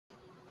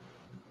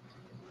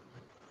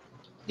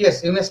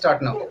Yes, you may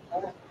start now.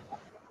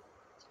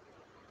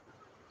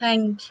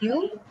 Thank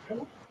you.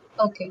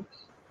 Okay.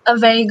 A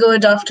very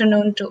good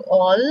afternoon to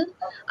all.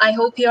 I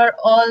hope you're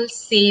all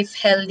safe,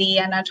 healthy,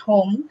 and at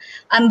home.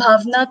 I'm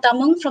Bhavna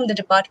Tamung from the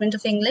Department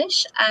of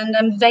English, and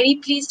I'm very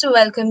pleased to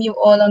welcome you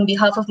all on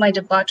behalf of my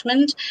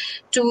department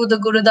to the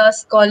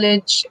Gurudas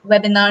College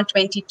Webinar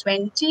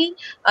 2020,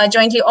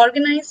 jointly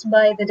organized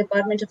by the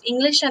Department of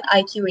English and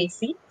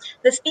IQAC.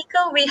 The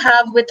speaker we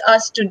have with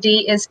us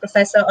today is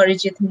Professor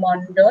Arijeet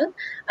Mandal,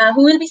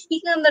 who will be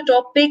speaking on the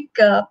topic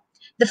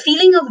The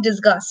Feeling of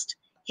Disgust,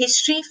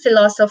 History,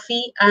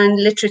 Philosophy, and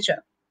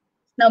Literature.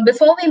 Now,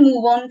 before we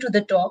move on to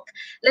the talk,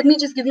 let me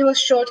just give you a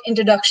short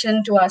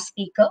introduction to our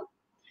speaker.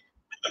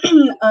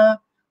 uh,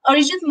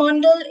 Arijeet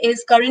Mandal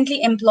is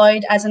currently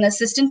employed as an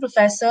assistant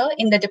professor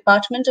in the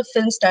Department of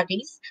Film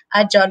Studies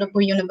at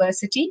Jadavpur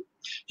University.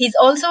 He's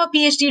also a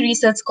PhD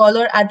research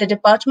scholar at the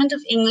Department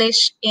of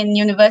English in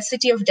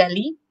University of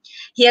Delhi.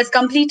 He has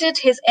completed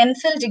his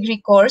MPhil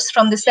degree course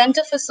from the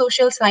Center for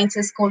Social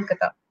Sciences,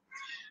 Kolkata.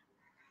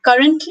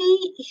 Currently,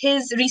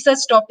 his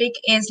research topic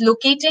is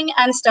locating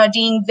and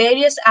studying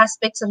various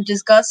aspects of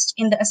disgust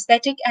in the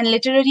aesthetic and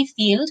literary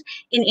field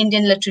in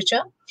Indian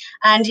literature,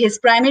 and his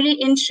primary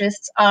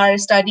interests are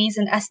studies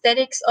in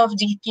aesthetics of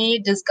decay,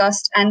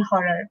 disgust, and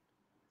horror.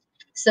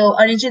 So,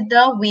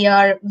 Arijita, we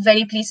are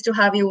very pleased to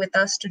have you with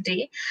us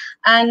today,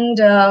 and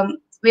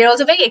we are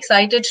also very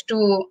excited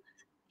to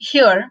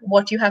hear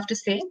what you have to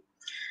say.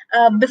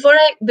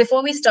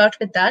 Before we start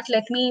with that,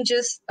 let me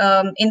just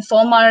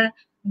inform our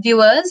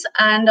viewers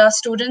and our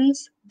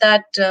students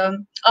that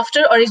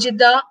after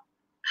Arijita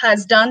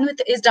is done with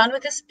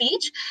his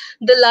speech,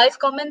 the live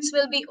comments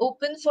will be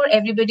open for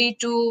everybody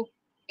to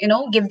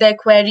give their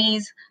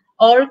queries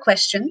or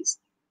questions.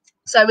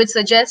 So I would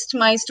suggest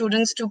my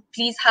students to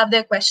please have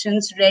their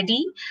questions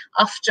ready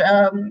after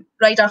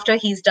right after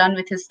he's done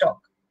with his talk.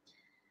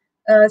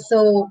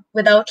 So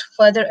without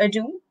further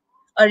ado,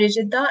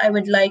 Arijita, I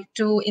would like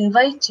to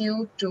invite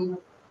you to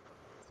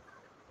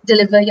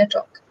deliver your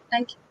talk.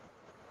 Thank you.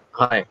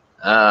 Hi.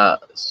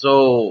 As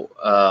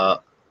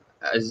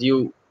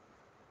you,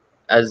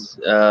 as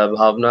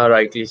Bhavna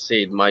rightly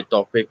said, my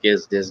topic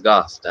is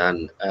disgust,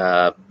 and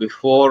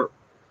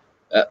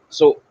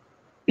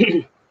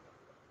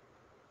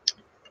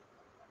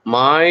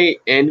my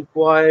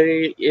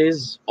inquiry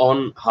is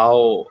on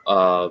how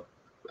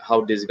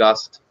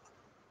disgust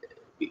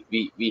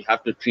we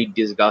have to treat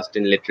disgust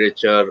in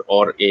literature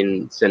or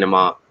in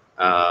cinema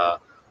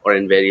or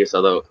in various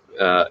other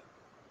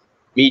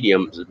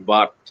mediums,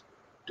 but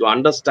to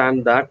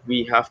understand that,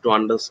 we have to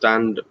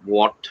understand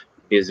what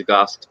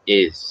disgust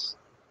is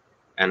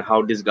and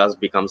how disgust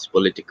becomes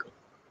political.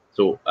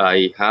 So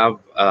I have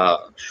a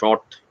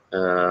short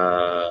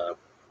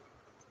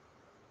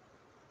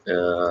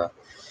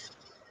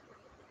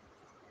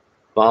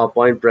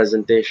PowerPoint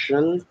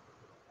presentation.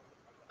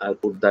 I'll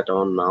put that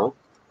on now.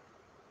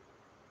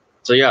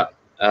 So yeah,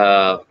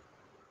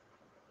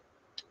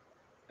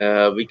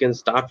 we can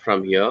start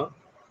from here.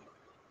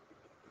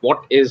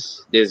 What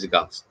is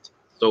disgust?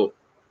 So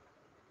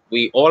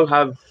we all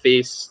have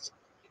faced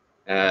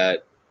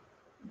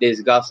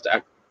disgust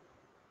at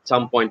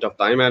some point of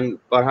time, and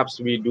perhaps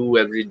we do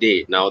every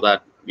day. Now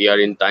that we are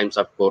in times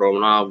of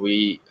corona,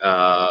 we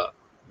are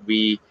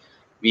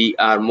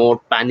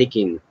more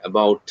panicking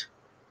about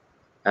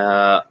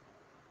how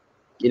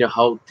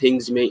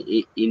things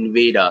may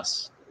invade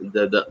us.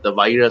 The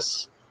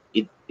virus,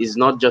 it is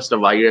not just a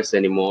virus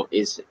anymore.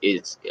 It's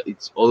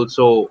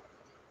also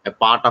a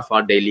part of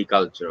our daily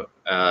culture.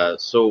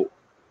 So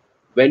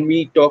when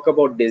we talk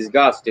about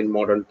disgust in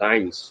modern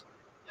times,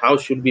 how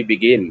should we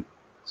begin?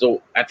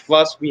 So at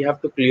first we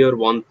have to clear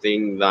one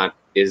thing, that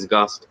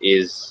disgust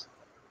is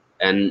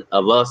an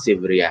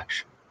aversive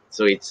reaction.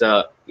 So it's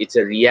a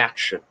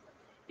reaction.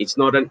 It's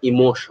not an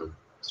emotion,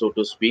 so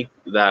to speak.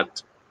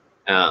 That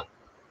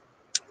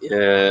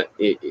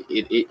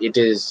it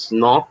is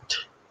not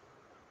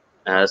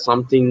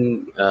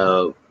something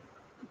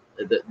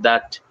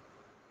that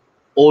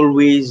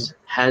always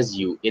has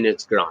you in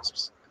its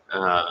grasps.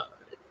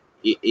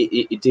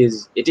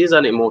 It is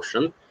an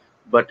emotion,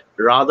 but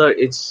rather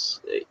it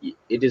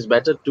is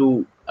better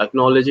to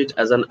acknowledge it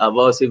as an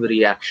aversive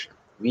reaction.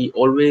 We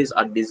always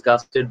are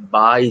disgusted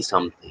by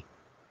something.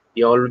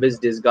 We are always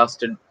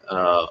disgusted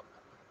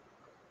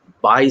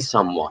by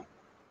someone.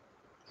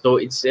 So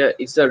it's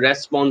a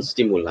response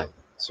stimuli,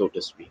 so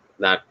to speak,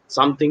 that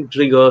something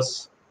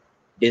triggers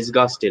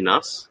disgust in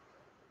us,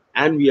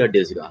 and we are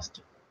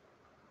disgusted.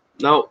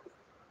 Now,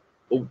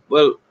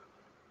 well,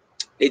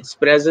 it's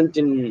present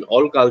in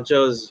all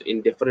cultures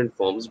in different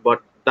forms,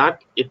 but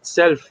that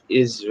itself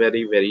is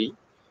very, very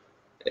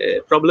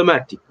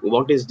problematic.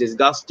 What is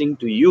disgusting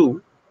to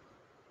you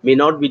may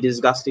not be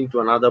disgusting to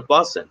another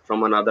person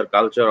from another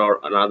culture or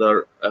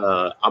another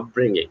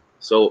upbringing.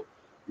 So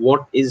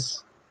what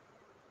is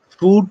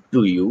food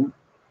to you,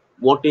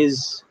 what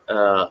is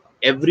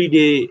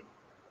everyday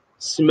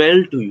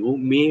smell to you,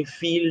 may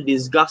feel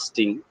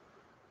disgusting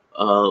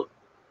uh,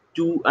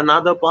 to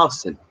another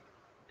person.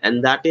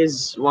 And that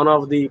is one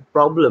of the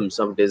problems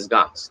of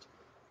disgust.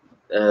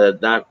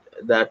 that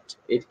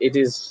it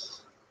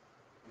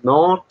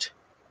not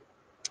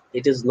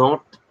is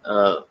not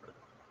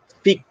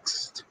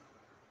fixed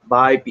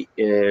by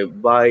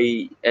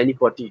any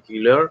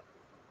particular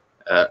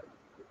uh,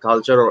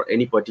 culture or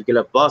any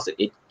particular person.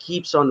 It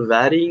keeps on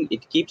varying,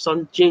 it keeps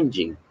on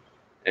changing.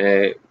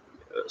 uh,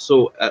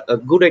 so a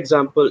good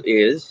example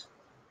is,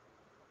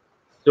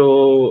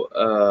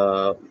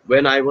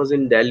 when I was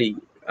in Delhi,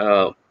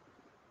 uh,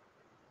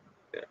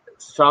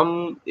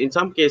 in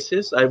some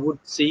cases I would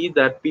see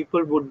that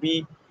people would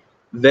be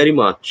very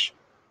much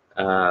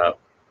uh,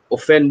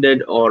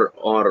 offended or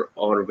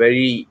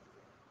very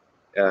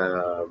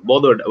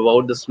bothered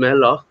about the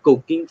smell of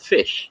cooking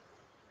fish.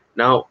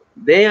 Now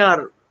they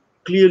are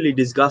clearly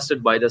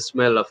disgusted by the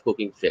smell of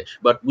cooking fish,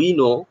 but we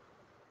know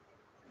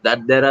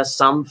that there are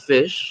some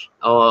fish,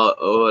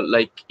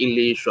 like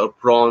ilish or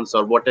prawns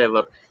or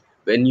whatever.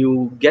 When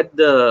you get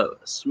the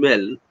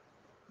smell,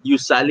 you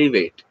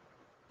salivate.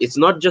 It's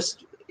not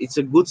just it's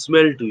a good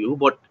smell to you,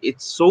 but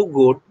it's so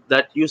good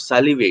that you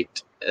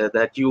salivate,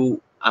 that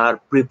you are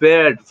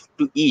prepared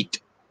to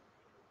eat.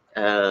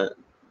 uh,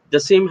 the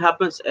same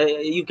happens,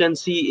 you can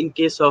see in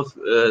case of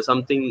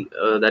something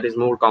that is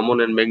more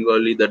common in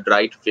Bengali, the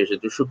dried fish,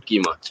 the shutki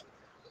mach.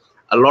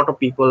 A lot of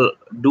people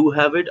do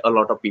have it, a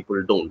lot of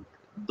people don't.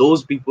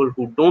 Those people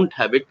who don't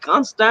have it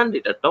can't stand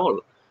it at all.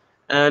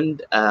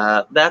 And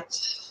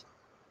that's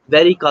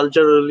very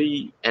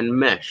culturally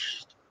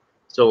enmeshed.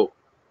 So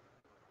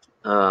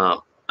uh,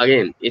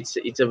 again, it's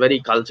a very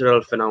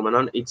cultural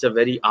phenomenon, it's a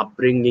very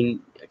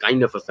upbringing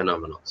kind of a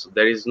phenomenon. So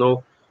there is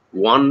no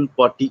one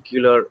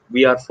particular,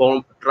 we are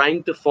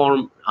trying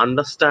to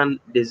understand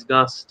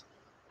disgust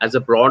as a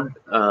broad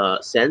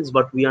sense,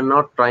 but we are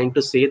not trying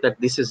to say that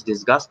this is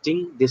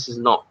disgusting, this is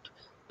not.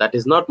 That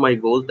is not my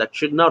goal, that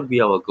should not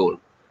be our goal.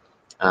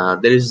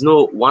 There is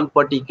no one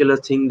particular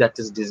thing that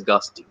is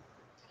disgusting.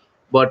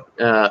 But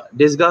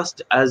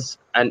disgust as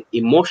an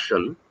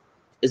emotion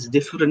is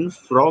different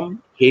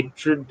from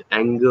hatred,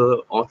 anger,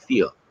 or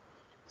fear.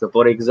 So,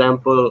 for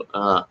example,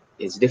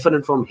 it's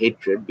different from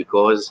hatred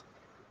because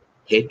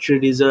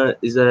hatred is an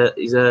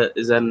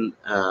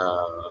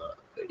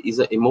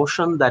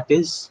emotion that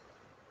is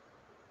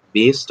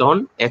based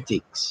on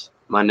ethics.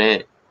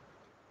 Mane,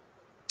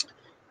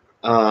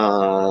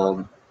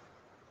 uh,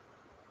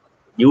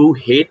 you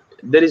hate.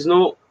 There is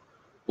no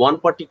one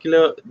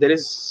particular. There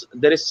is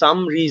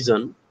some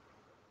reason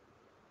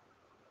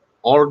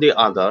or the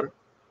other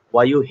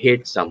why you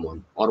hate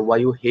someone, or why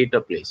you hate a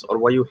place, or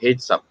why you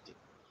hate something.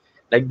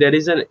 Like there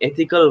is an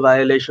ethical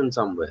violation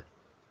somewhere.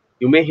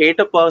 You may hate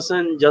a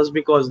person just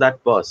because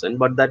that person,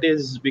 but that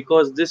is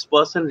because this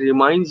person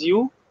reminds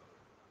you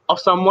of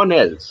someone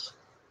else.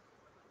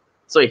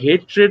 So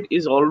hatred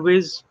is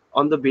always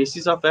on the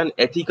basis of an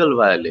ethical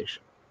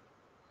violation.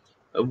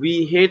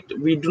 We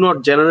do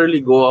not generally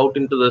go out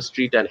into the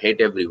street and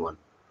hate everyone,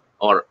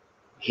 or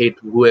hate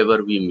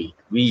whoever we meet.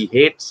 We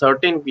hate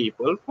certain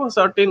people for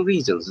certain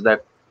reasons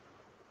that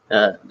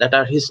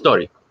are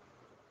historic.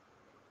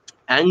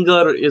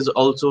 Anger is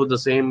also the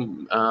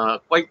same,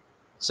 quite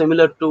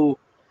similar to.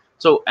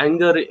 So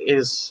anger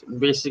is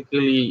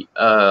basically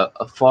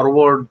a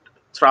forward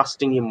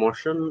thrusting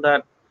emotion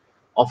that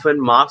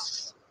often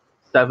masks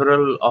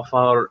several of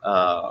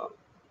our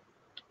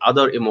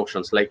other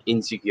emotions like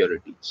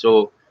insecurity.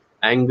 So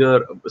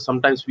anger,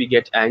 sometimes we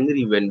get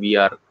angry when we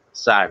are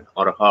sad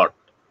or hurt.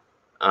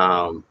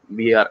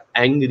 We are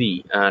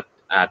angry at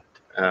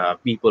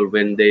people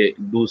when they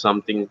do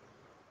something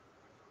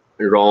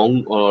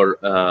wrong, or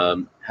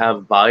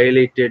have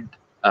violated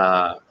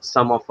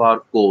some of our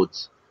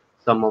codes,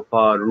 some of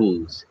our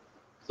rules.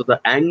 So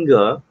the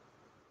anger,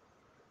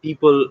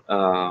 people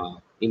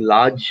in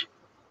large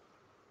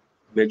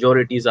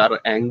majorities are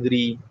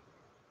angry,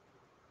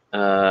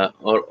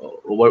 or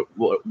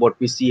what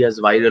we see as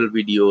viral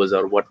videos,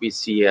 or what we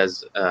see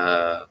as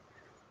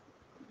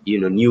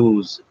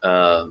news,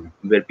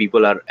 where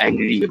people are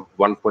angry at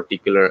one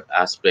particular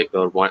aspect,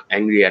 or one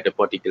angry at a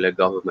particular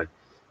government.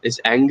 This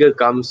anger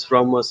comes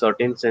from a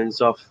certain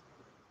sense of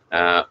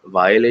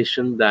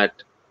violation,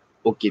 that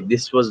okay,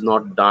 this is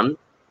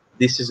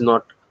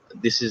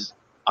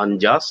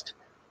unjust,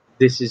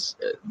 this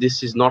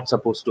is not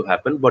supposed to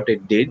happen, but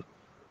it did,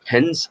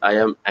 hence I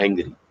am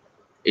angry.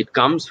 It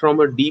comes from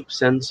a deep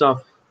sense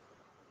of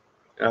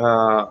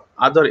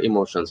other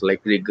emotions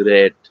like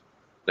regret,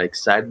 like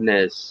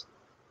sadness.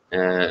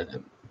 uh,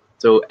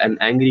 so an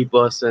angry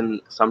person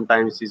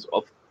sometimes is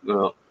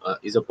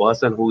a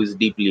person who is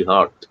deeply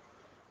hurt.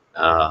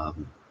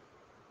 um,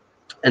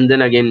 and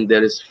then again,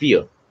 there is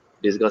fear.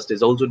 Disgust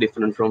is also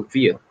different from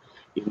fear.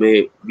 You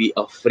may be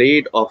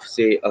afraid of,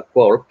 say, a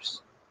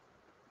corpse,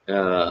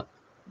 uh,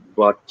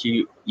 but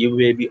you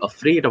may be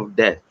afraid of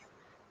death,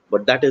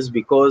 but that is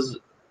because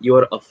you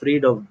are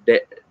afraid of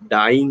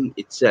dying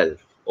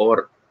itself,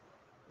 or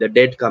the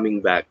dead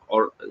coming back,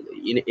 or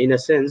in a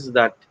sense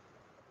that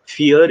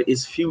fear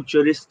is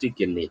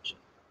futuristic in nature.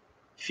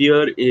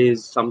 Fear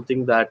is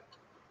something that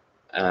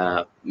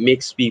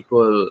makes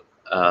people,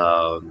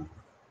 um,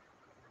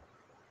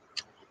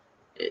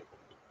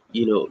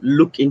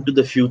 look into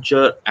the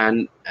future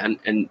and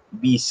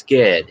be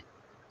scared.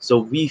 So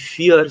we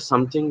fear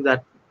something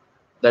that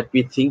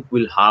we think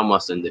will harm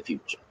us in the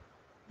future.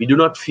 We do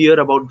not fear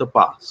about the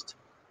past.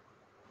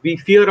 We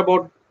fear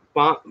about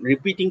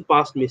repeating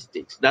past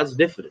mistakes. That's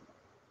different.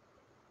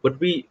 But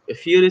we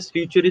fear is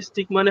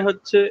futuristic. Mane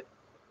hocche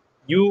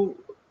you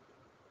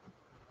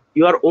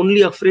you are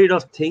only afraid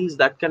of things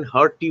that can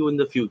hurt you in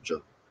the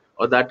future,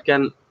 or that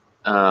can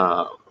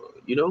uh,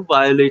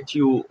 violate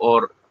you,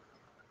 or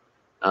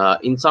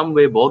in some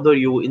way bother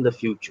you in the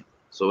future.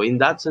 So in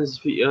that sense,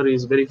 fear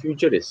is very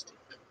futuristic.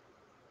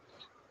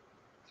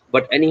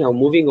 But anyhow,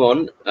 moving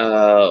on,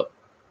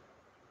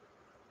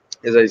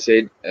 as I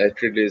said,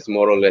 hatred is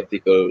moral,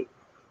 ethical,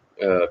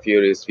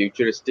 fear is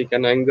futuristic,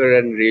 and anger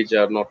and rage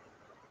are not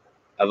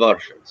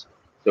aversions.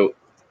 So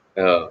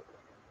uh,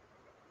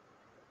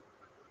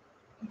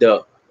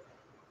 the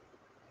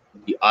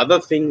the other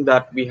thing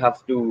that we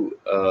have to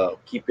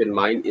keep in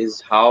mind is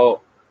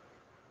how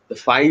the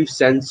five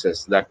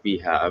senses that we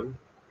have,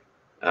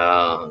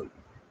 uh,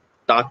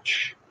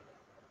 touch,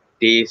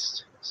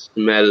 taste,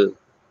 smell,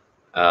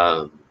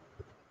 um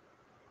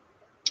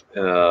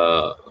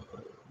uh,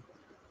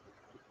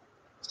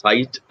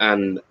 sight,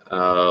 and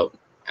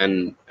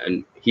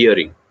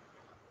hearing.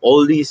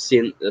 All these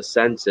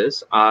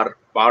senses are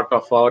part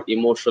of our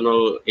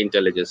emotional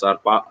intelligence, are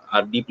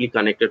deeply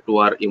connected to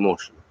our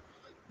emotion.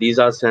 These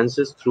are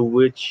senses through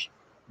which,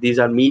 these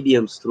are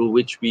mediums through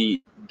which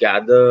we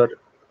gather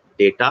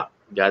data,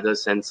 gather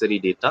sensory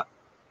data,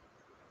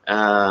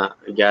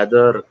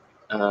 gather,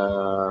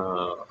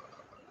 uh,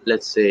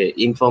 let's say,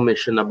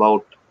 information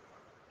about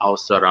our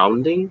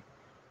surrounding,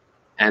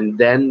 and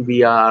then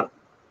we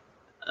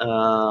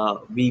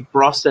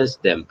process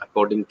them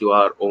according to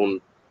our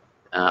own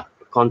uh,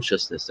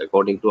 consciousness,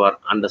 according to our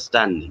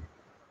understanding.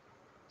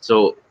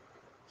 So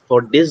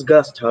for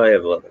disgust,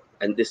 however,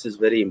 and this is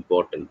very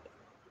important,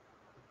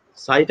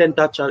 sight and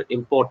touch are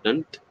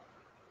important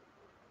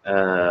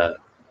uh,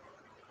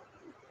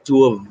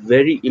 to a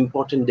very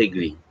important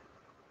degree.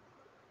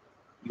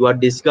 You are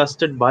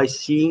disgusted by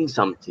seeing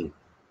something.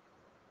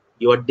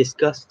 You are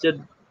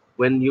disgusted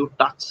when you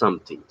touch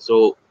something.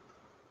 So,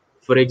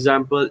 for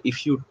example,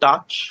 if you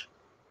touch,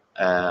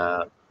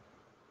 uh,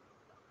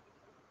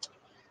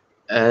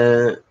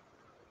 uh,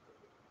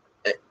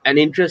 an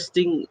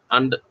interesting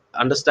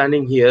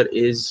understanding here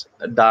is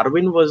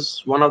Darwin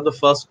was one of the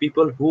first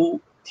people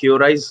who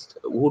tried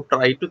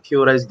to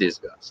theorize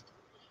disgust.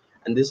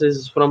 And this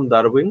is from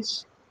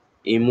Darwin's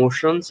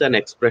Emotions and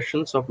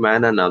Expressions of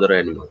Man and Other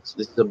Animals.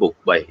 This is a book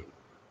by him.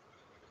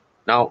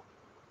 Now,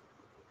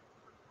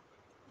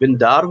 when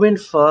Darwin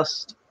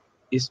first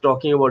is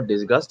talking about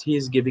disgust, he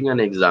is giving an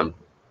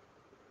example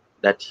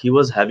that he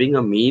was having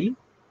a meal,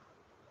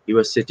 he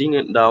was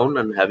sitting down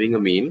and having a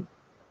meal,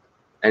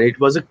 and it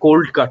was a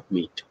cold cut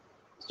meat.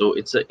 So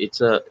it's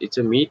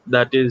a meat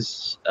that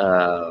is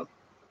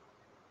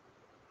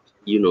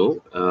you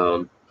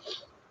know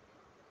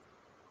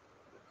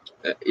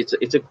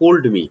it's a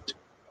cold meat,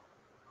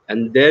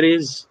 and there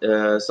is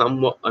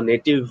some a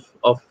native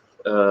of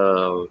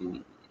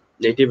um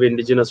native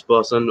indigenous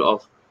person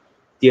of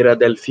Tierra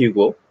del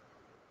Fuego,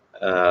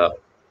 uh,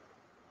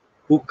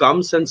 who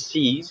comes and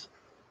sees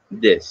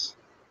this,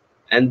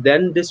 and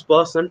then this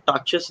person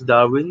touches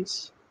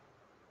Darwin's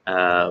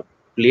uh,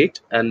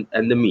 plate and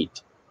the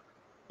meat.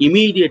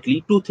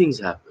 Immediately, two things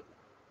happen.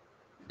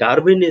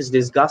 Darwin is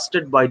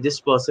disgusted by this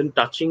person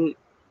touching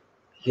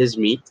his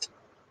meat.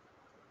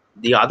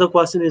 The other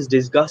person is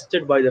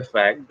disgusted by the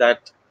fact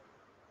that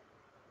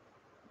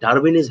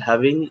Darwin is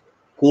having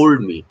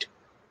cold meat,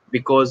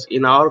 because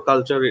in our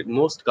culture, in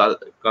most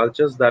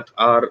cultures that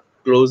are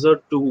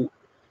closer to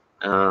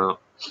uh,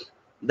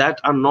 that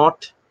are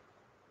not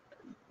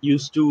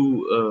used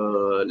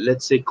to,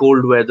 let's say,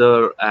 cold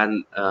weather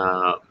and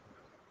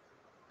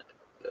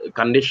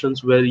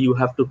conditions where you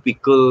have to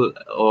pickle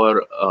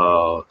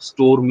or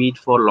store meat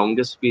for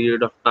longest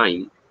period of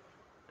time,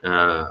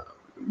 uh,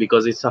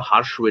 because it's a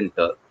harsh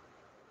winter.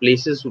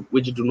 Places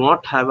which do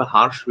not have a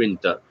harsh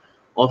winter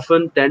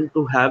often tend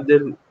to have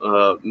their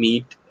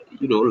meat,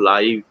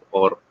 live,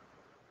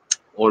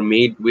 or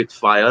made with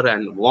fire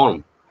and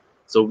warm.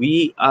 So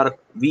we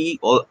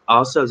all,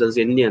 ourselves as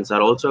Indians,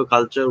 are also a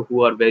culture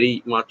who are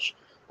very much,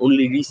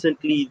 only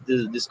recently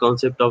this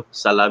concept of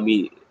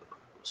salami,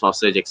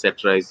 sausage,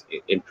 etc. is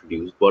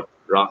introduced, but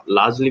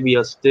largely we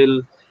are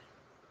still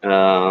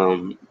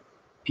um,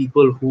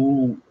 people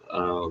who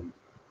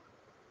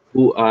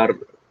are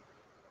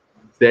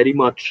very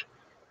much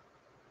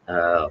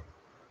uh,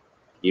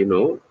 you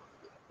know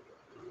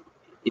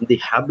in the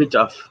habit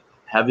of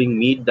having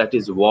meat that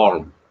is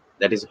warm,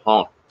 that is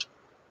hot.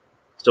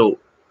 So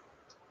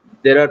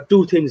there are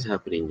two things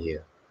happening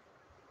here.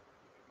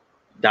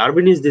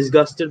 Darwin is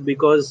disgusted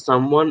because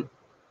someone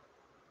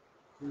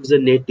who's a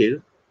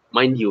native,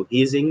 mind you,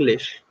 he is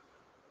English,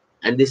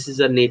 and this is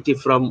a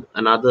native from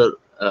another.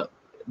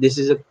 This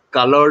is a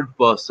colored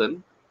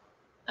person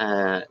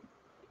uh,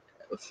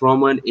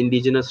 from an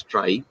indigenous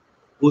tribe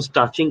who's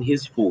touching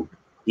his food.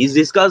 He's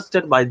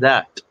disgusted by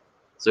that.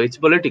 So it's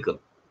political.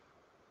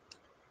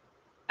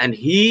 and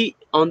he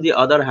on the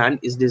other hand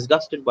is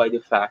disgusted by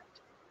the fact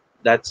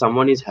that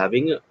someone is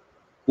having a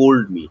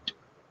cold meat.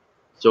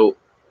 So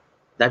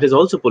that is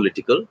also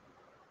political,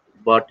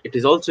 but it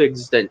is also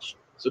existential.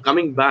 So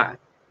coming back,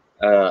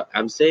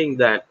 I'm saying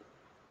that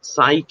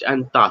sight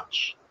and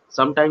touch,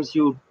 sometimes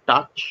you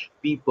touch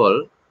people,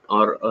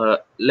 or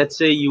let's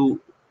say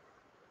you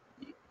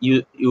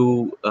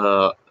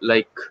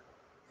like,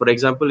 for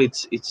example,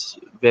 it's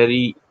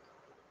very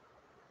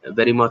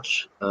much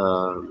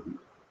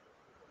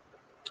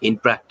in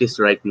practice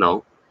right now,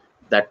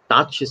 that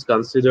touch is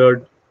considered,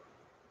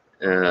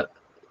 uh,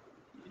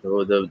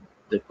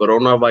 the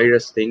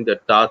coronavirus thing, the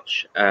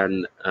touch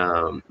and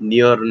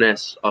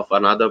nearness of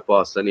another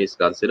person is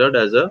considered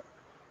as a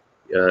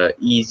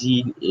easy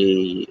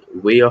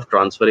way of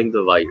transferring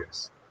the virus.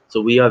 So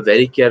we are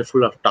very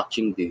careful of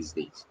touching these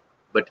days.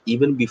 But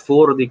even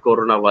before the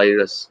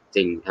coronavirus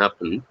thing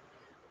happened,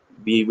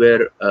 we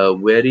were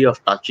wary of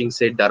touching,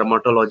 say,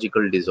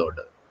 dermatological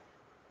disorder.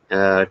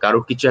 কারো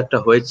কিছু একটা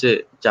হয়েছে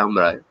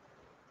চামড়ায়,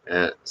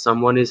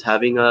 someone is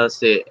having a,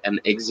 say, an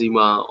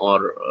eczema,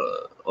 or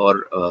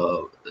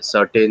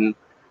certain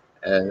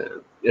uh,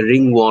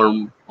 ringworm,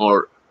 or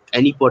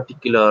any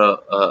particular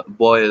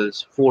boils,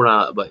 fora,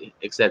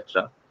 etc.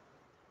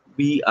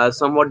 We are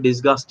somewhat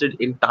disgusted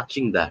in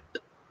touching that.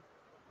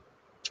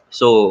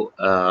 So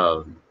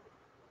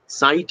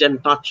sight and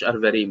touch are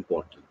very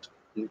important.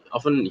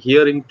 Often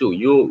hearing too,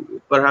 you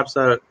perhaps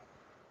are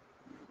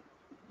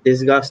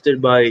disgusted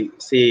by,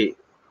 say,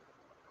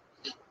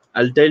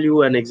 I'll tell you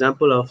an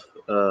example of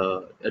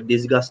a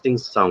disgusting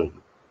sound.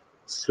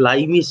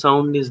 Slimy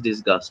sound is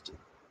disgusting.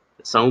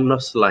 The sound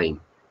of slime.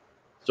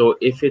 So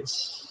if it's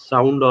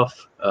sound of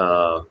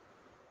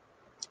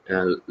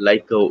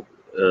like a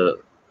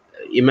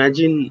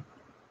imagine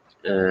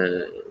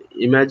uh,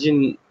 imagine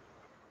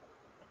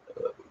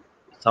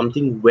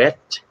something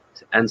wet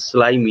and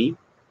slimy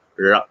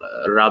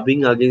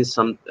rubbing against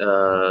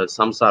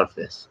some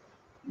surface,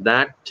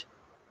 that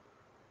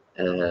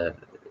uh,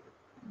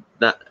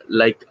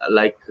 like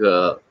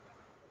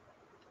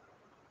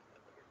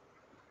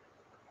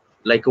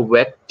a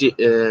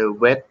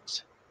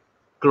wet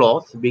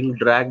cloth being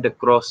dragged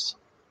across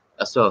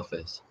a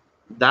surface,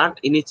 that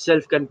in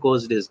itself can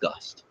cause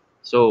disgust.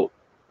 So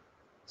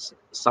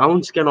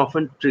sounds can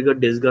often trigger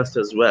disgust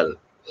as well,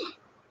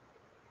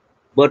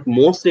 but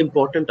most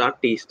important are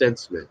taste and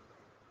smell.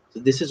 So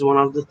this is one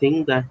of the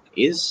things that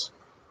is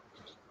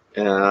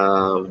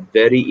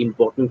very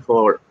important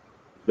for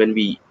when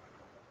we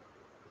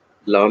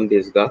learn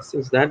disgust,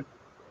 is that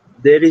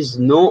there is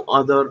no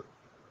other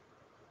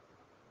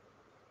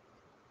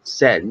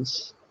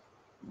sense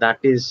that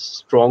is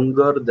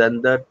stronger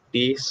than the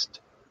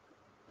taste,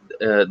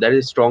 that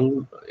is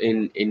strong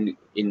in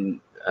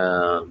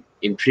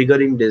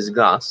triggering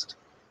disgust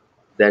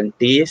than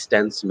taste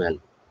and smell.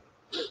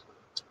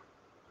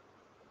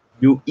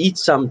 You eat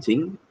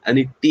something and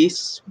it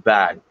tastes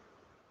bad,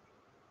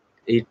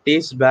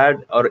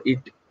 or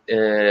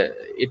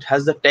it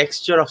has the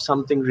texture of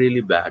something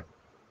really bad.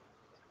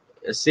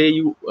 Say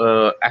you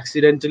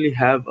accidentally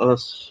have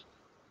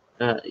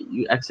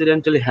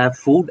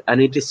food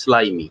and it is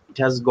slimy. It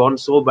has gone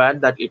so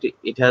bad that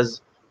it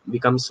has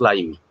become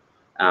slimy.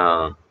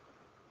 uh,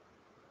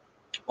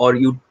 or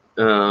you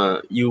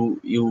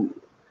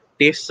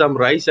taste some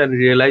rice and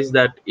realize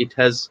that it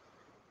has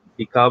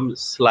become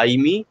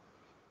slimy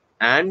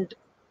and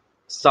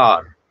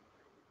sour.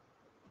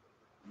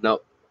 Now,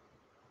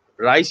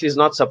 rice is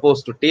not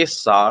supposed to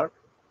taste sour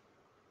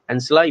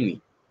and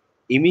slimy.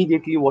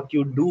 Immediately what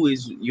you do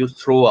is you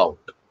throw out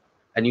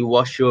and you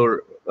wash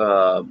your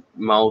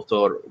mouth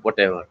or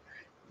whatever.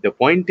 The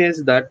point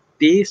is that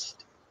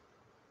taste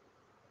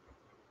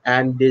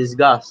and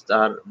disgust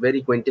are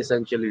very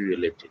quintessentially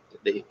related.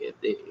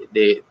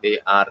 They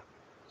are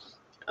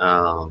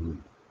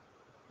um,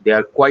 they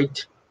are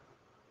quite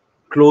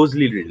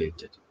closely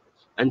related.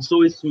 And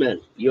so is smell.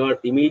 Your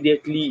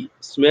immediately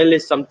smell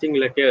is something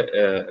like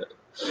a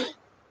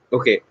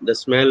okay, the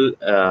smell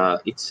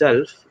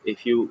itself,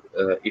 if you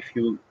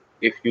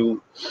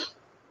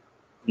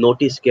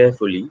notice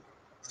carefully,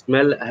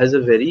 smell has a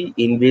very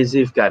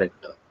invasive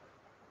character.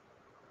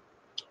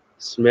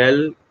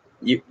 Smell,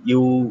 you're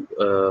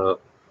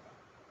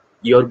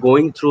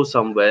going through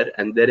somewhere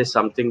and there is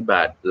something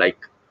bad,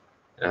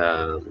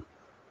 um,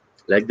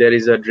 like there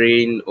is a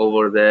drain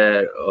over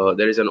there, or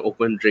there is an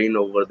open drain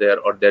over there,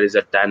 or there is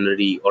a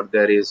tannery, or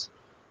there is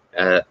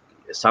uh,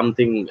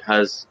 something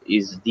has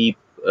is deep,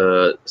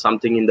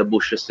 something in the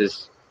bushes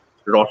is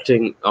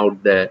rotting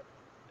out there,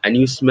 and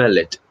you smell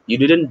it. You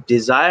didn't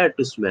desire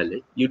to smell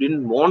it, you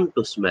didn't want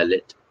to smell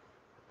it,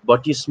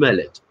 but you smell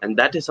it. And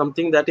that is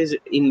something that is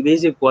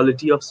invasive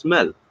quality of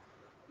smell,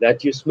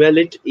 that you smell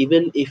it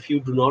even if you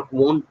do not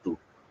want to.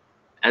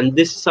 And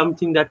this is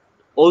something that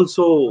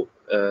also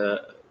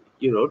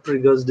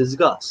triggers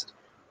disgust,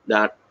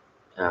 that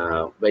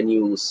when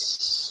you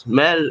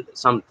smell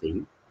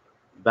something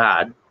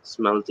bad,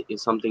 smell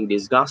something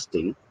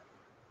disgusting,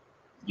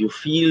 you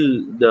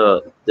feel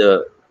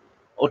the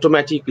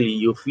automatically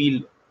you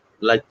feel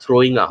like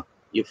throwing up,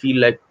 you feel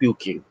like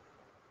puking.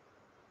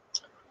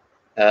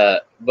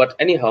 But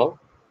anyhow,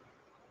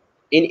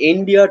 in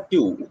India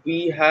too,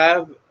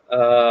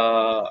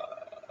 uh,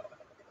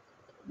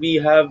 we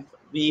have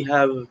we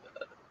have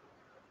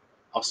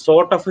a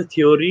sort of a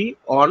theory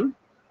on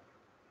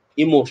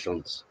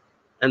emotions,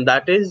 and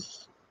that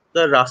is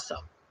the rasa.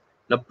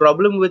 The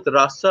problem with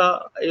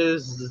rasa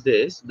is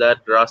this, that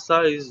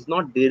rasa is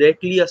not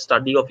directly a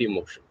study of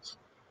emotions.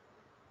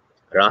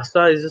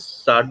 Rasa is a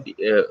study,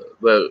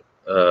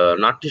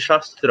 Natya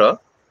Shastra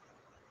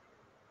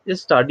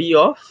is study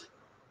of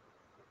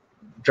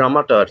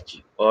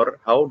dramaturgy, or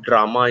how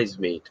drama is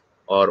made,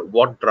 or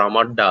what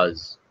drama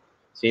does.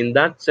 So in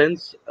that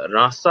sense,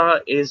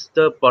 rasa is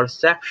the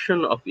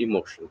perception of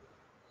emotion.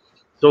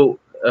 So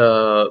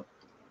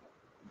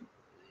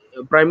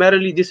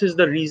primarily, this is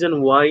the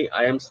reason why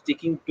I am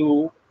sticking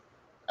to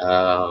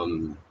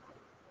um,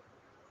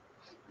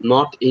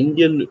 not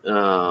Indian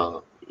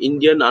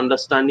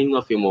understanding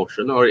of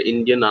emotion, or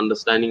Indian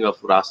understanding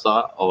of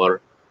rasa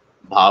or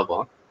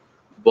bhava,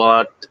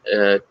 but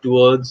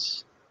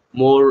towards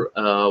more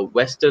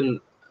Western,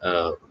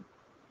 uh,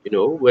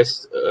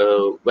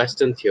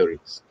 Western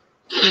theories.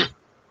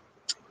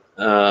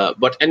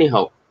 But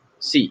anyhow,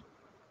 see,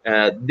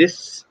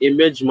 this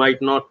image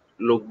might not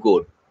look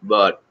good,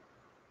 but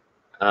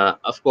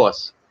of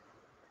course,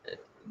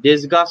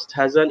 disgust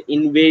has an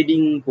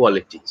invading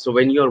quality. So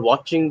when you're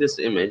watching this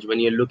image, when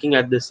you're looking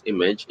at this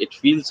image, it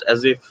feels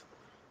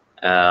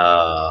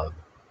uh,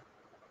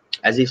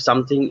 as if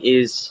something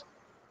is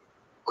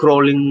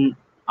crawling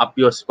up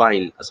your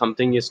spine,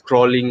 something is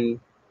crawling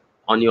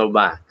on your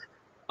back,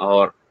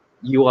 or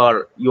you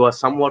are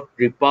somewhat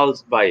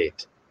repulsed by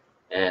it.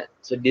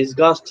 So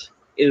disgust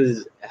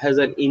is has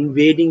an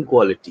invading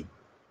quality.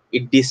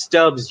 It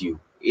disturbs you.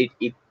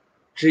 It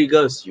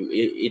triggers you.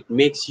 It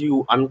makes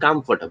you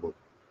uncomfortable.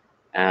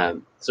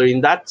 So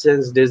in that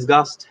sense,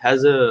 disgust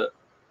has a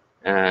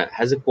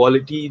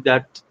quality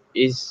that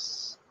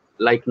is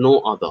like no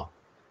other.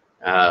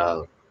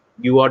 Uh,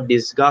 you are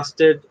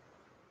disgusted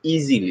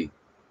easily,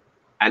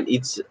 and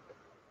it's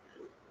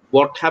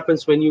what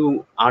happens when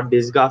you are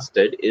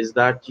disgusted is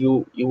that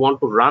you want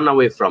to run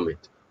away from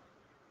it.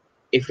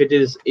 If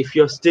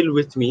you're still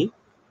with me,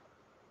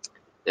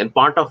 then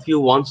part of you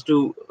wants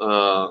to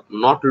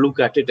not look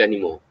at it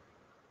anymore.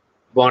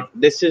 But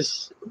this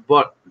is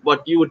what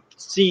you would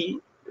see,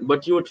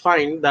 but you would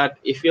find that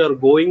if you're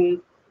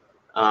going,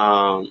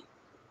 um,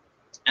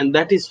 and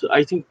that is,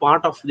 I think,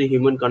 part of the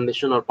human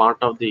condition, or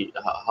part of the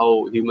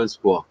how humans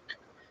work,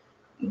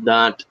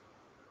 that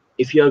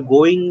if you're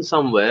going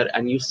somewhere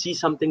and you see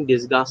something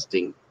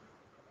disgusting,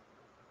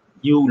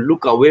 you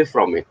look away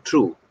from it,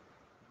 true,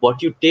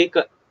 but you take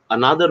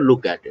another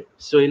look at it.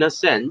 So in a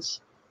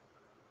sense,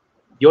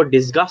 you're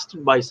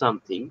disgusted by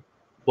something,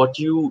 but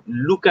you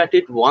look at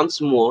it once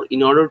more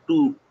in order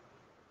to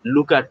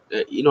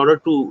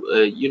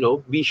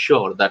be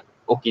sure that,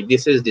 okay,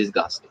 this is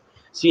disgusting.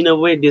 So in a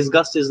way,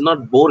 disgust is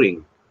not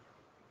boring.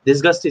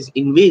 Disgust is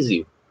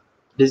invasive.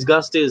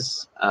 Disgust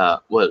is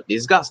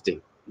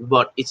disgusting,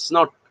 but it's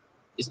not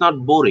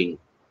boring.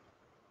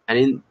 And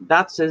in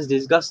that sense,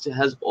 disgust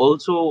has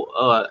also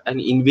an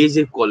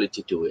invasive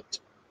quality to it.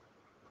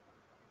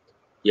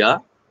 Yeah.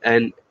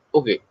 And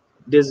okay,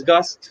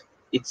 disgust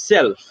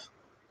itself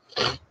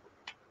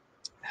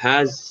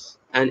has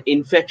an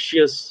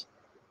infectious,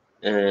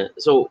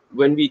 so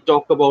when we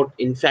talk about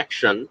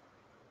infection,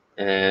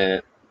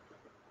 uh,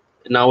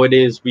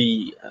 nowadays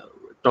we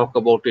talk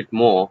about it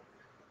more,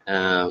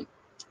 uh,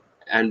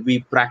 and we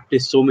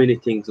practice so many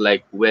things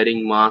like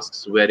wearing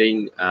masks,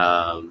 wearing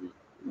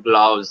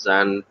gloves,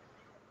 and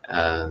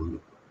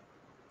um,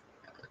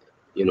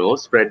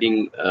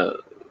 spreading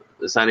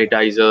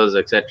sanitizers,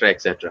 etc.,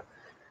 etc.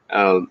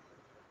 um,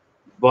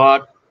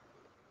 but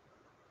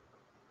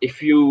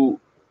if you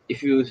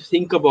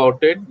think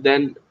about it,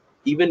 then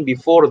even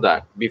before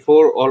that,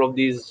 before all of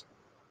these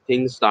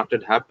things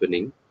started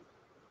happening,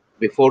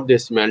 before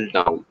this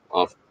meltdown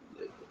of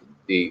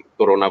the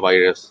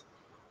coronavirus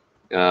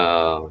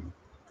uh,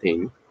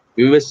 thing,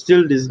 we were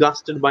still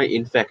disgusted by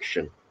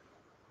infection.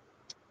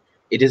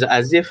 It is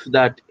as if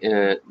that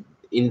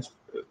in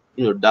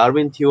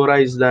Darwin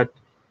theorized that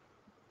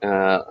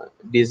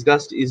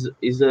disgust is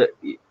a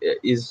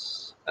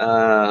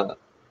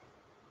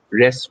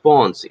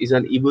response, is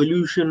an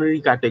evolutionary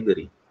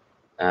category,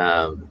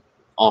 um,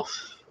 of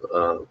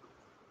uh,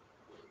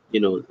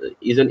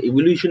 is an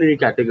evolutionary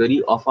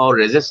category of our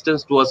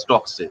resistance towards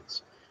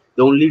toxins.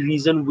 The only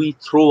reason we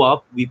throw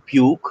up, we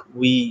puke,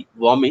 we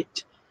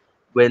vomit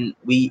when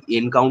we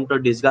encounter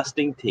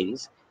disgusting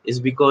things is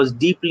because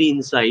deeply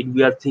inside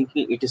we are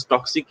thinking it is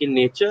toxic in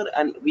nature,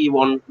 and we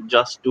want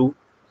just to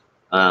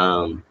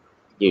um,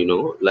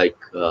 like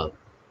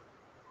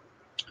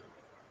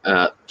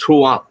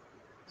throw up.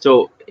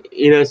 So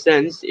in a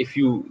sense, if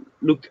you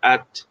look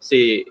at,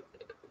 say,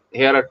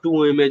 here are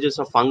two images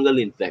of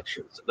fungal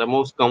infections. The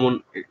most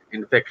common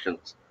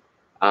infections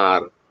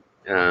are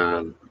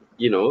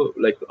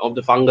like of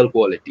the fungal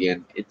quality,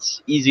 and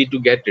it's easy to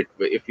get it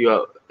if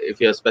you're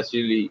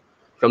especially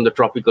from the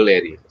tropical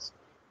areas.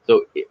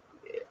 So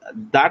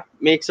that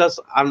makes us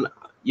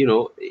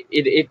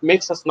it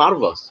makes us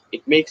nervous.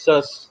 It makes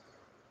us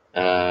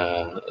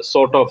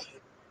sort of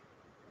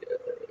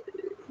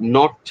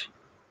not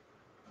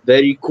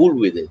very cool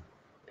with it.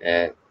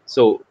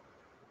 So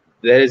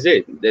there is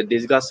it. The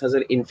disgust has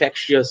an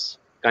infectious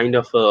kind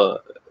of a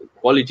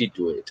quality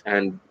to it,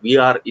 and we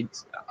are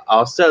it's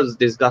ourselves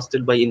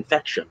disgusted by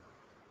infection.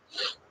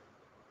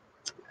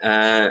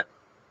 Uh,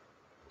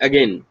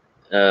 Again,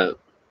 uh,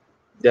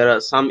 there are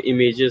some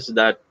images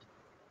that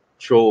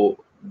show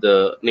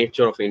the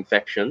nature of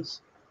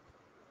infections,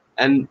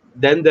 and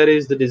then there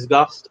is the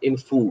disgust in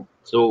food.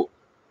 So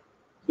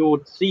you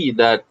would see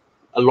that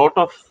a lot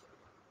of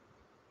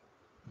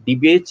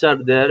debates are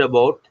there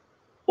about,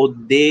 oh,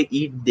 they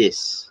eat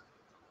this,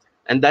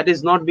 and that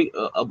is not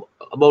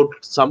about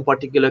some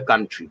particular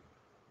country,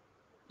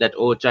 that,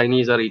 oh,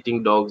 Chinese are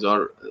eating dogs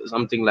or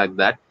something like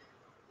that.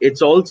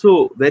 It's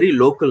also very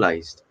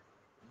localized,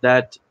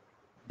 that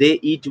they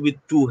eat with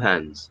two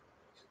hands.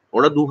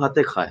 ওরা দু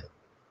হাতে খায়,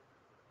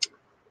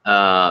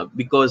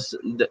 because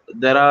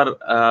there are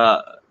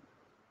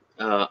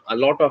a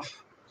lot of,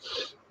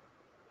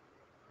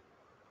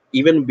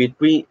 even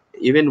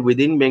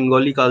within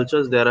Bengali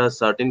cultures, there are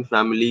certain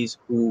families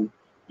who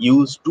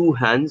use two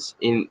hands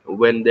in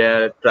when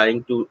they're trying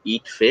to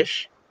eat fish,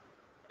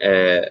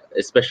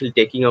 especially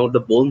taking out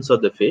the bones of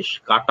the fish,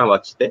 kata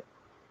bachte,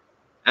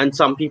 and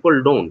some people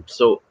don't.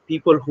 So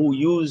people who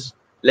use,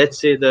 let's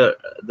say,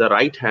 the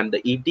right hand,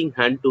 the eating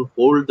hand, to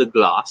hold the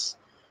glass,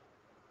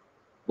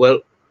 well,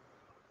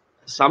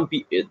 some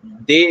people,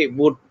 they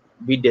would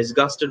be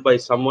disgusted by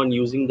someone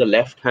using the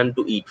left hand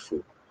to eat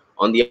food.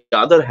 On the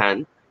other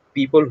hand,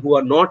 people who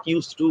are not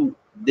used to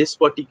this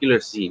particular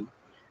scene,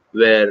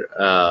 where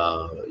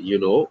uh,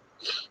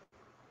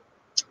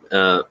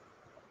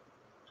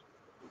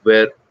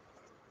 where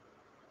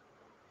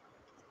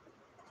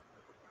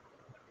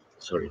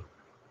sorry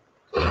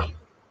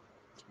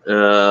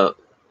uh,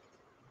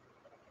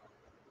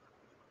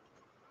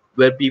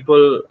 where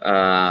people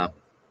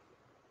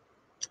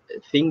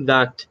think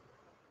that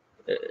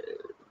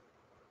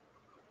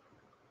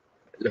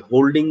the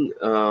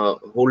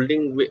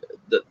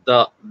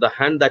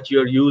hand that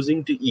you're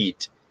using to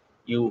eat,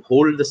 you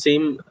hold the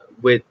same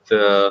with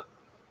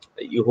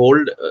you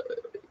hold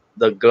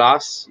the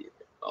glass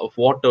of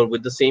water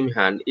with the same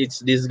hand. It's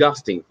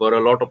disgusting for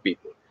a lot of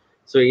people.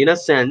 So in a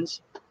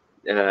sense,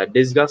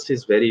 disgust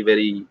is very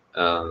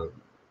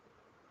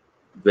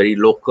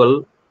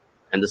local,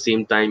 and the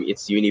same time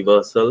it's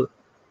universal.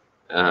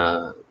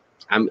 uh,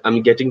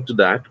 I'm getting to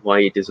that,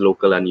 why it is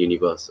local and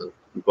universal.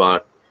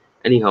 But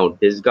anyhow,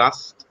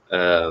 disgust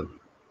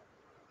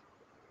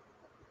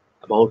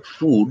about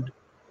food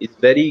is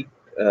very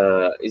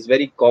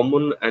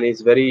common, and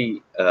is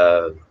very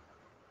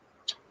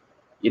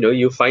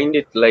you find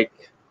it like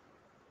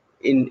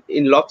in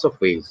lots of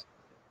ways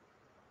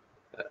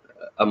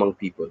among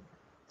people.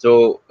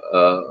 So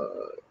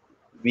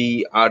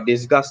we are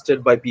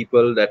disgusted by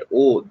people that,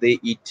 oh, they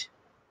eat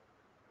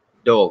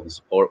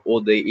dogs, or oh,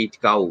 they eat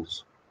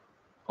cows,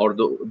 or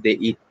they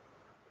eat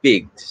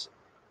pigs,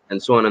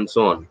 and so on and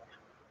so on.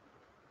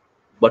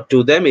 But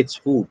to them, it's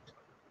food.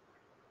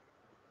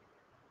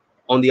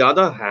 On the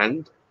other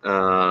hand,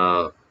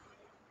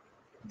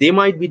 they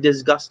might be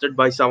disgusted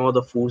by some of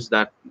the foods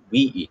that we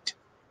eat,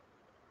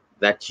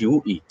 that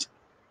you eat.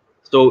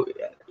 So,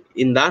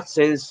 in that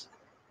sense,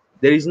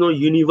 there is no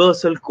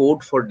universal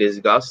code for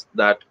disgust,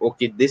 that,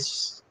 okay,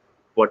 this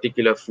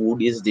particular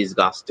food is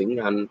disgusting.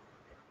 And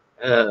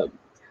uh,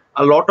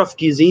 a lot of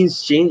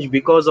cuisines change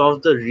because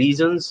of the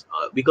reasons,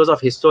 because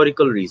of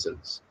historical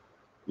reasons.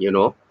 you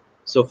know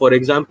so for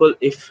example,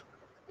 if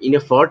in a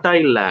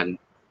fertile land,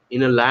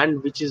 in a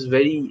land which is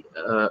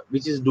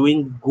which is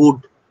doing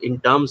good in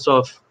terms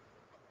of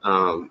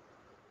um,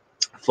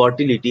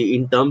 fertility,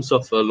 in terms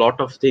of a lot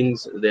of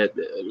things, that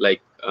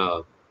like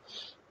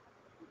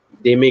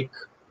they make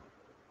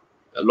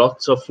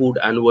lots of food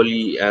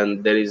annually,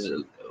 and there is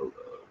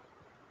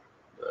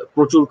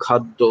প্রচুর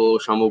খাদ্য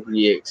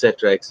সামগ্রী, etc.,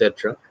 etc.,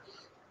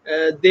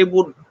 they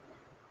would,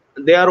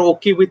 they are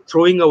okay with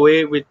throwing away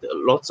with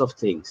lots of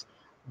things.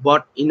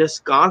 But in a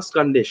scarce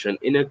condition,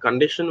 in a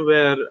condition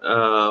where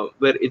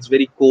it's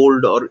very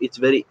cold, or it's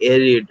very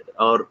arid,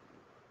 or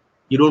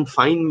you don't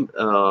find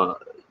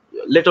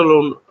let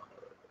alone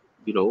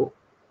you know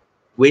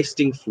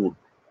wasting food,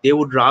 they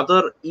would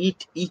rather eat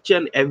each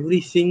and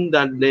everything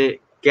that they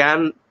can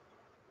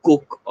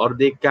cook, or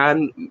they can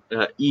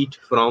eat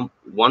from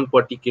one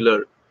particular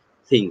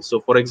thing. So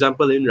for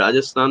example, in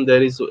Rajasthan,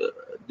 there is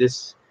this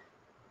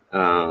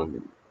um,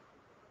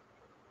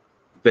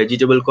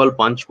 vegetable called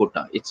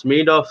panchkota. It's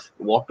made of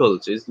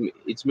wattles.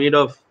 It's made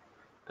of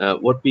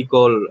what we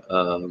call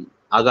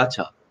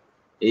agacha.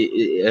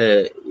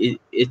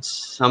 It's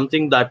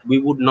something that we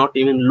would not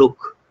even look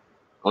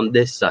on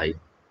this side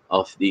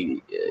of the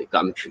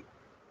country,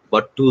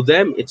 but to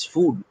them it's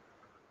food.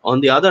 On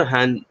the other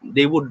hand,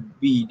 they would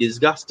be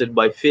disgusted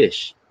by fish,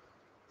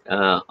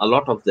 a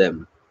lot of them,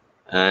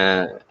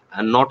 uh,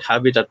 and not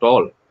have it at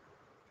all.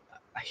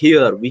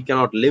 Here we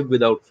cannot live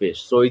without fish,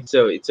 so it's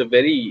a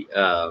very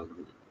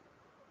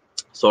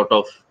sort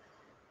of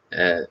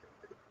uh,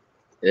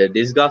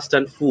 disgust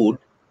and food,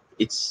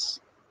 it's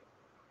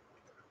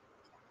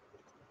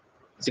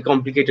it's a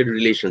complicated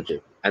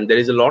relationship, and there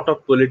is a lot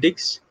of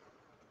politics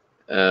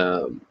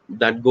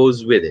that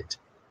goes with it.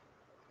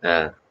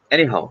 uh,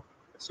 Anyhow,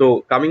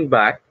 so coming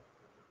back,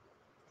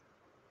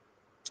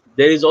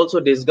 there is also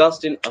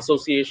disgust in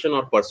association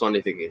or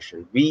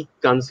personification. We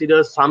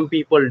consider some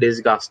people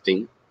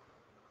disgusting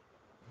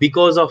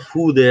because of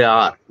who they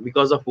are,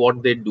 because of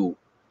what they do.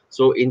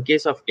 So in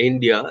case of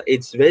India,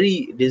 it's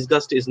very,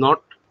 disgust is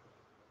not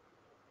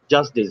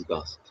just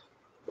disgust.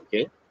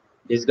 Okay,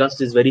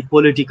 disgust is very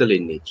political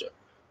in nature.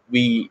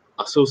 We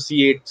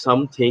associate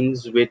some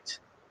things with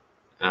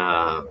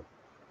uh,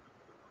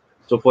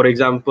 so for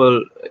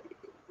example,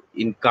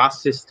 in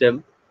caste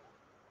system,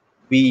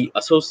 we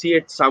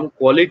associate some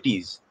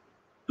qualities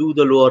to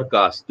the lower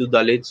caste, to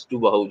Dalits, to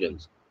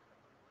Bahujans,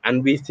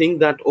 and we think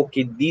that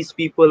okay, these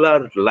people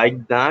are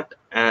like that,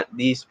 and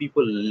these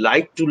people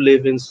like to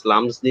live in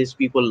slums, these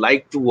people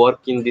like to work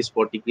in these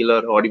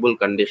particular horrible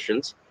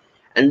conditions,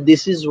 and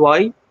this is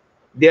why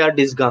they are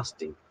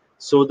disgusting.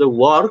 So the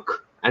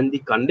work and the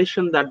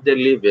condition that they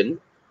live in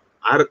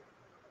are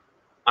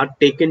are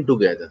taken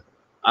together,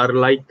 are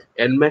like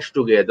enmeshed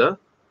together,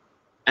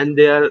 and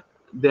they are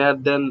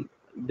then,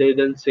 they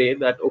then say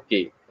that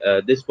okay,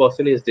 this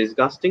person is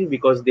disgusting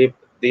because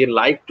they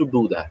like to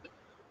do that,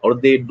 or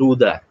they do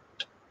that,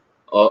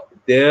 or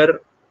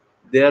their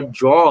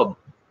job,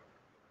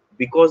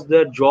 because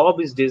their job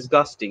is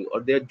disgusting,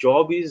 or their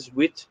job is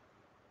with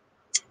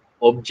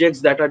objects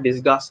that are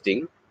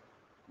disgusting,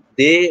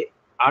 they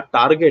are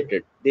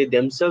targeted, they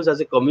themselves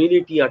as a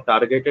community are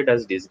targeted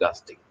as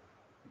disgusting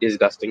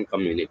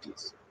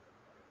communities.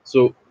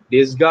 So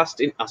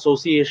disgust in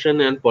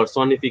association and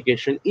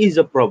personification is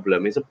a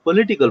problem, is a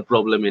political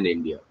problem in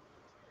India,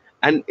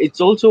 and it's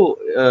also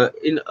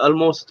in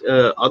almost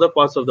other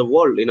parts of the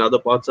world. In other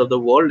parts of the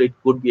world, it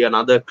could be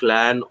another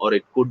clan, or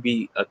it could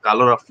be a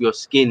color of your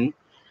skin,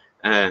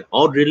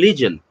 or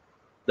religion.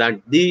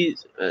 That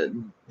these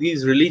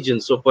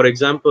religions. So, for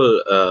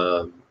example,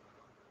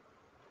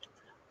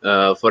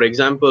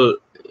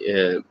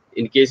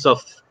 in case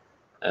of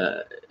uh,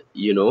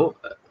 you know,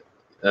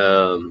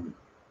 um,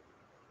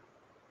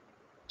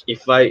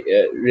 if I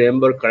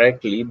remember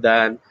correctly,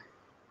 then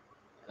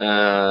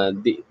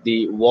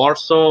the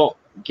Warsaw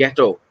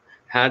ghetto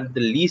had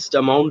the least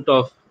amount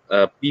of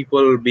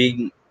people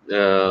being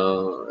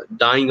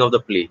dying of the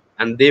plague,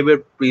 and they were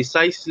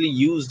precisely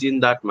used in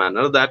that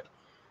manner, that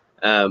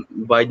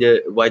by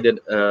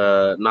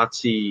the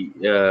Nazi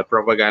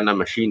propaganda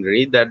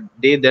machinery, that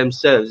they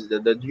themselves,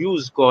 the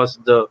Jews,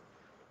 caused the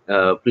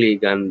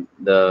plague and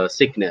the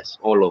sickness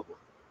all over.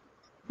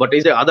 But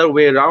it's the other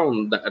way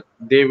around, that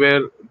they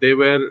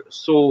were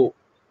so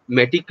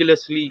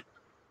meticulously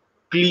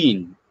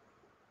clean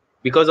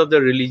because of the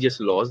religious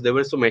laws. They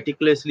were so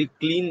meticulously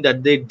clean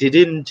that they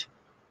didn't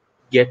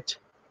get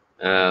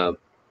uh,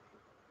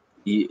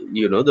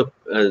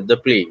 the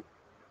plague.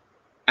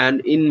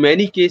 And in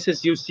many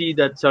cases, you see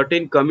that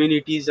certain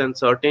communities and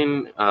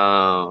certain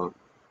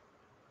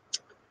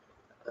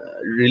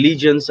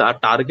religions are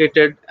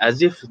targeted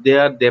as if they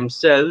are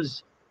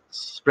themselves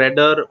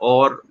spreader,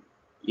 or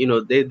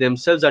they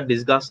themselves are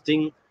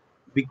disgusting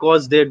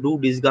because they do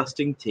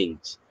disgusting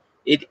things.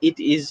 It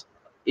is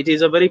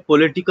a very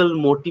political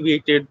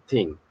motivated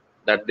thing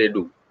that they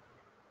do,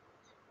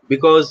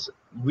 because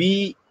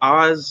we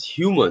as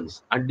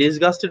humans are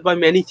disgusted by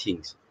many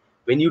things.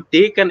 When you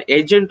take an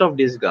agent of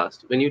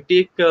disgust, when you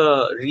take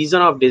a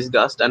reason of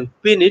disgust and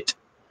pin it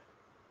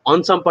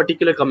on some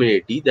particular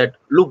community, that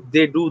look,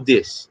 they do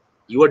this,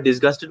 you are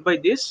disgusted by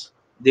this,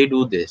 they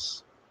do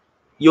this,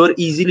 you are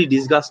easily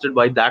disgusted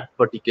by that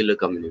particular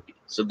community.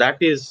 So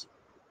that is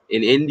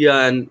in India,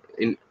 and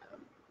in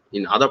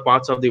other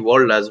parts of the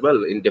world as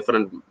well, in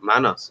different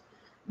manners.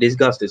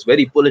 Disgust is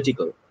very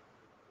political.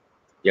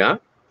 Yeah.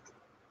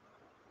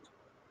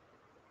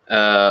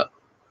 uh,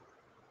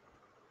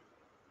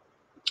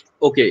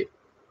 okay,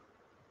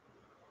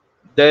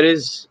 there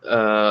is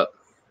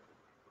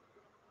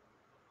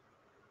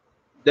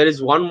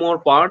one more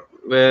part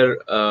where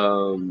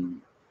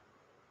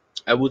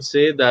I would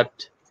say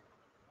that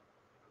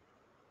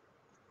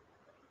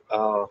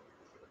uh,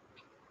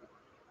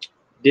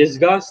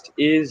 disgust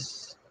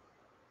is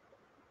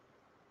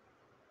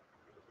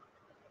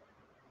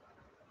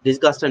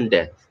disgust and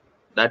death.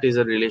 That is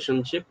a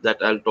relationship that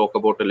I'll talk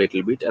about a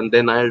little bit, and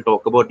then I'll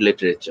talk about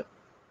literature.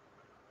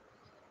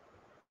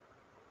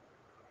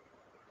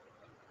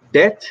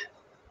 Death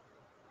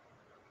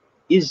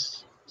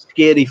is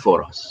scary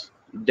for us.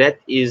 Death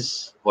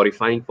is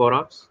horrifying for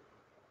us.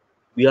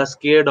 We are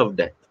scared of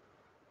death,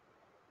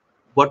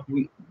 but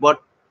we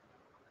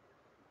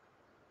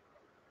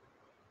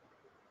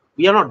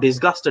are not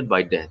disgusted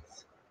by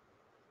death.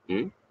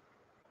 Hmm?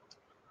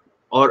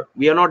 Or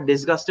we are not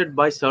disgusted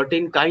by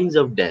certain kinds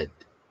of death.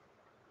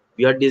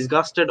 We are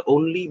disgusted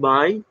only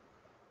by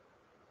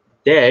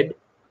dead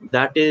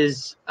that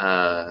is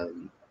that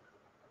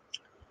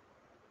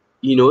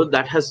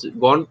has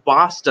gone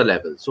past a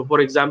level. So for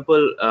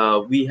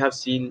example, we have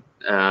seen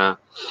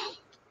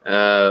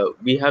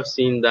We have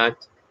seen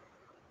that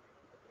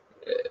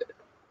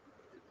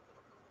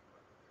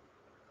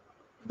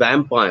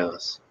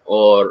vampires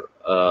or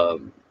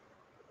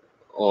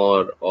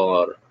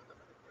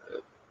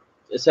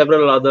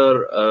several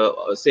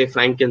other, say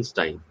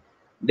Frankenstein,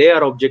 they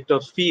are object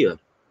of fear.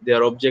 They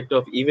are object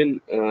of,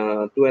 even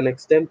to an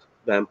extent,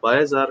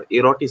 vampires are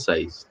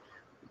eroticized.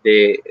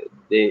 They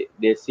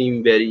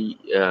seem very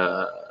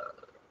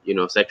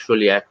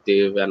sexually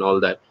active and all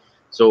that.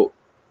 So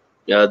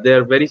they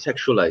are very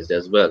sexualized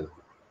as well.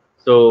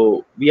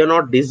 So we are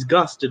not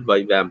disgusted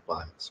by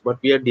vampires, but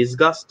we are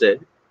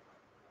disgusted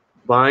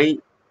by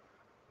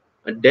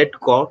a dead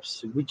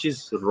corpse which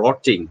is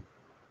rotting,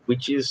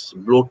 which is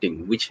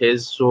bloating, which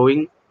is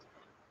showing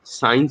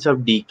signs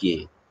of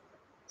decay.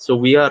 So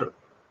we are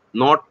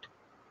not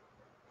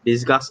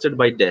disgusted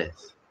by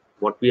death.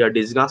 What we are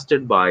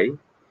disgusted by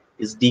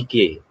is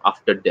decay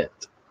after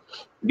death.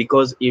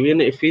 Because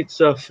even if it's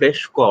a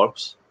fresh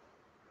corpse,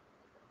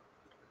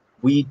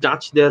 we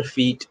touch their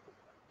feet,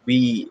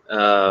 we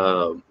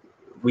uh,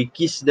 we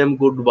kiss them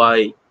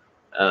goodbye,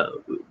 uh,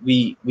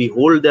 we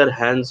hold their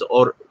hands,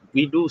 or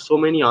we do so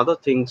many other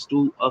things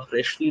to a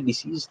freshly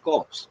deceased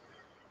corpse,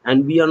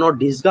 and we are not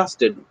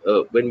disgusted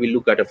when we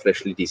look at a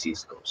freshly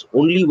deceased corpse.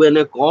 Only when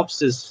a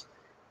corpse is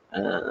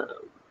uh,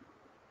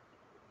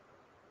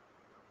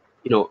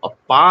 a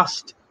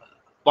past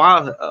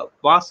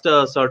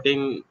a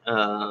certain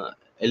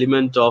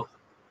element of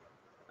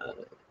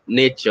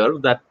nature,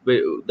 that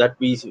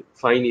we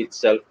find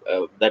itself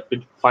that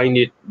we find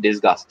it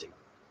disgusting.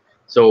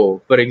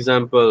 So for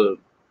example,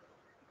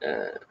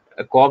 uh,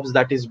 a corpse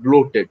that is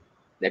bloated,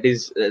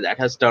 that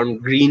has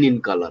turned green in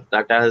color,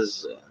 that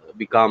has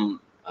become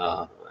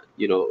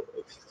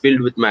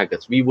filled with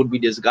maggots, we would be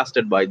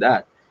disgusted by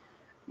that.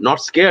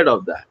 Not scared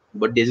of that,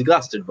 but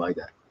disgusted by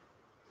that.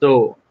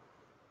 So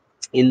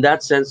in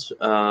that sense,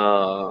 we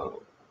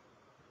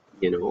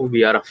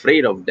are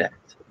afraid of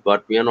death,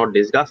 but we are not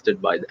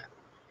disgusted by that.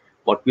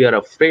 What we are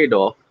afraid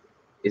of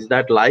is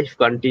that life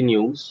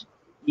continues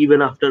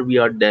even after we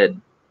are dead.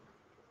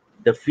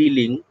 The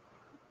feeling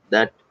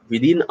that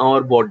within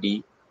our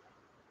body,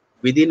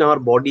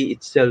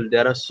 itself,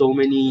 there are so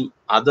many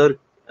other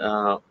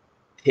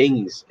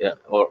things,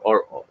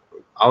 or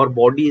our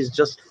body is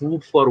just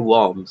food for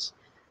worms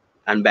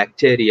and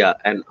bacteria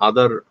and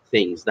other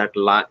things, that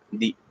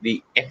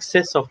the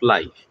excess of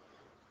life,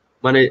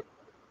 মানে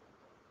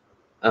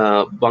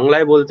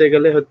বাংলায় বলতে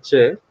গেলে হচ্ছে,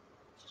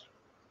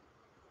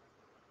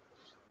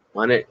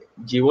 মানে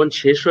জীবন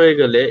শেষ হয়ে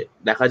গেলে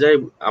দেখা যায়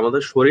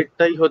আমাদের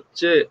শরীরটাই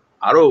হচ্ছে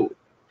আরো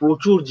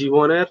প্রচুর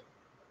জীবনের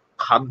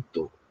খাদ্য.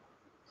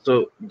 So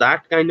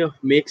that kind of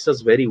makes us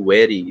very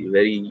wary,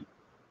 very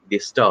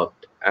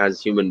disturbed as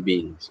human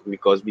beings,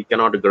 because we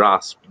cannot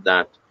grasp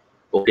that,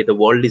 okay, the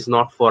world is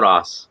not for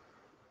us.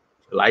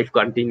 Life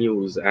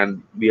continues and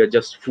we are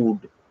just food.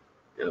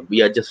 We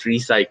are just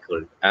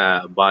recycled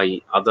by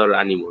other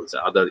animals,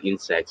 other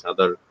insects,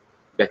 other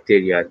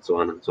bacteria, and so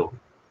on and so on.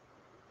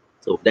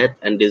 So death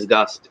and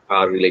disgust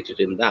are related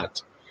in that.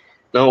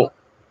 Now,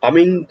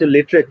 coming to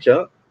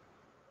literature,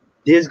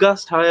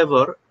 disgust,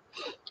 however,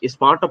 is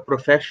part of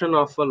profession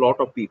of a lot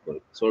of people.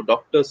 So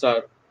doctors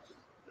are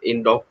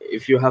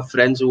if you have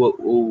friends who,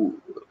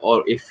 or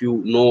if you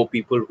know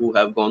people who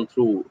have gone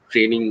through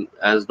training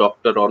as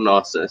doctor or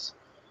nurses,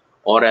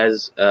 or as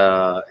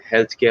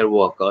healthcare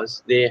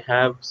workers, they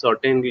have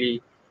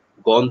certainly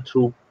gone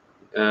through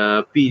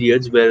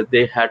periods where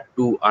they had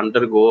to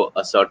undergo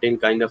a certain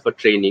kind of a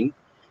training,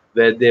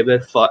 where they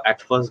were at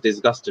first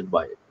disgusted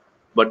by it,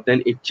 but then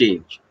it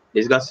changed.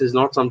 Disgust is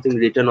not something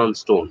written on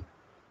stone.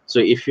 So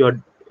if you're,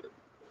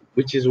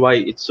 which is why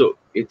it's so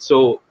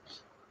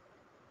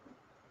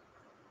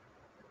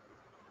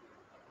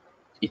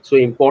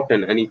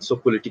important, and it's so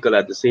political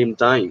at the same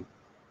time,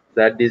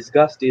 that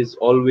disgust is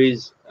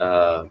always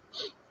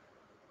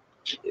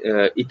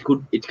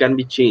it can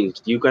be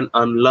changed. You can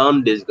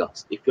unlearn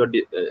disgust if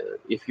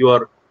you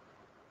are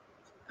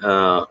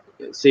uh,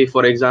 say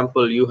for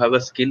example, you have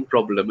a skin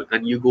problem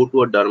and you go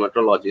to a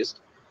dermatologist.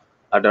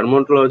 A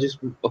dermatologist,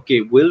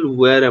 okay, will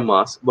wear a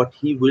mask, but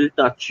he will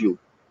touch you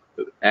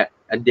at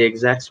the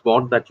exact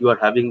spot that you are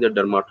having the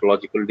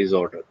dermatological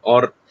disorder.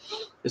 Or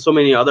so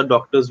many other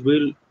doctors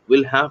will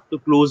have to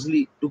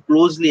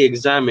closely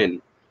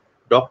examine.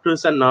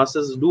 Doctors and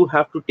nurses do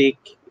have to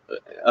take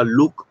a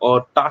look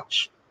or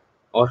touch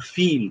or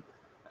feel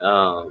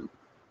um,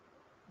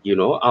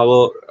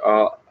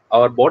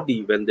 our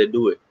body when they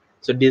do it.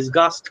 So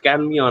disgust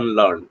can be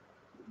unlearned.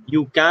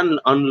 You can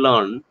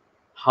unlearn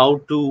how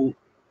to,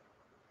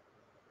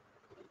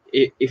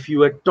 if you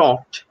were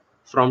taught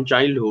from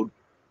childhood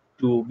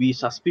to be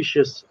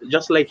suspicious,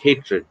 just like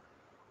hatred,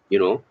 you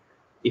know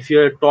if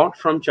you are taught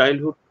from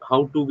childhood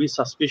how to be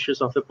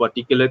suspicious of a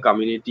particular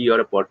community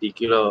or a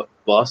particular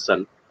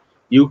person,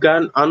 you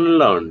can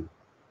unlearn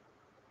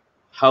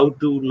how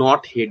to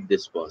not hate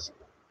this person.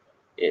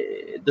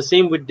 The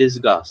same with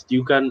disgust.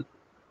 You can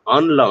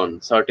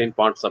unlearn certain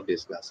parts of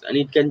disgust, and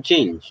it can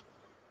change,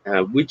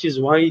 which is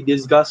why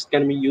disgust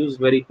can be used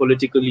very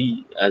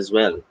politically as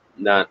well.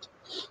 That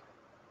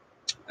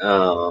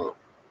uh,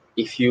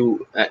 if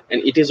you and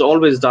it is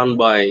always done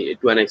by,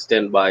 to an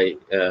extent, by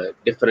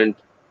different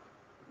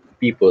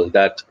people,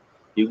 that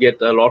you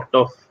get a lot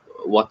of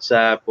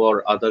WhatsApp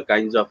or other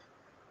kinds of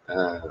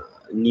uh,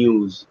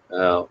 news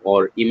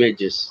or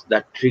images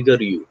that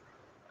trigger you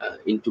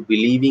into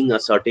believing a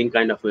certain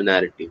kind of a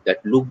narrative,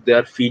 that look,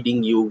 they're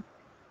feeding you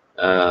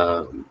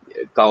uh,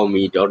 cow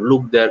meat, or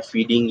look, they're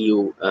feeding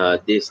you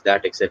this,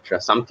 that,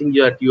 etc. Something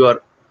that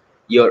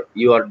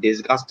you are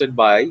disgusted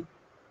by,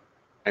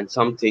 and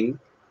something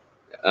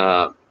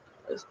uh,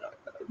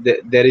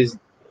 there is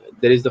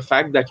the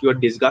fact that you are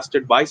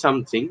disgusted by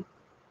something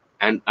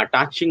and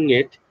attaching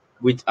it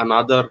with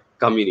another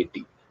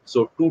community.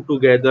 So two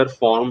together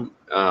form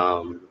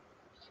a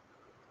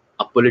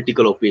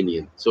political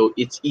opinion. So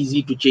it's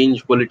easy to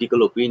change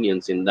political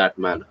opinions in that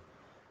manner.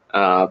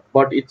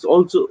 But it's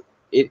also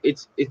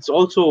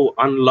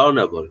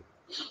unlearnable,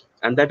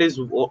 and that is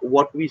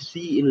what we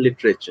see in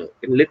literature.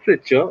 In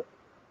literature,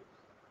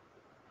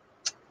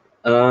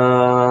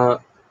 uh,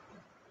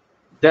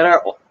 there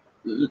are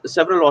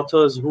several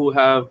authors who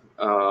have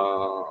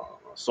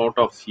sort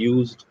of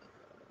used,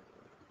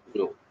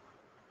 you know,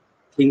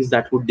 things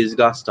that would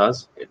disgust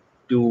us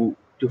to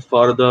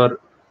further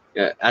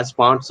as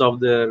parts of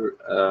their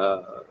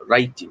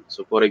writing.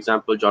 So, for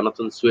example,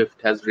 Jonathan Swift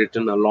has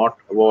written a lot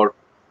about,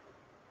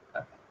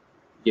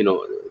 you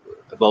know,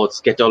 about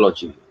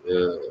scatology,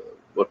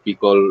 what we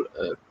call.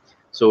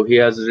 So he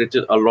has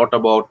written a lot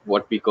about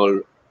what we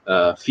call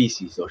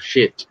feces or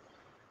shit.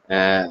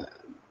 Uh,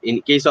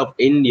 in case of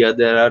India,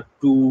 there are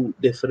two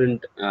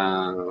different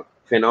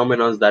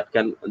phenomena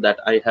that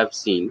I have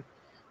seen.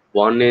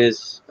 One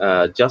is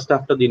just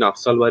after the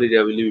Naxalbari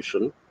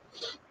revolution,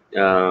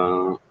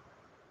 uh,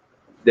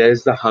 there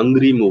is the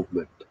hungry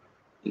movement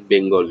in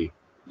Bengali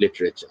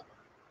literature,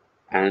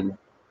 and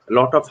a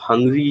lot of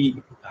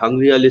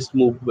hungryalist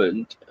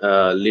movement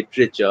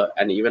literature,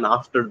 and even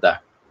after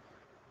that,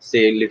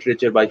 say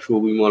literature by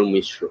Shubimal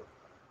Mishra,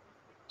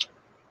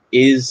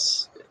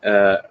 is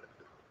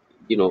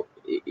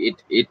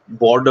it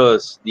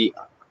borders the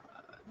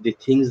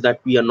things that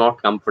we are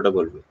not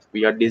comfortable with,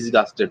 we are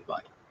disgusted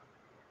by.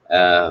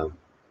 uh,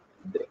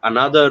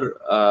 Another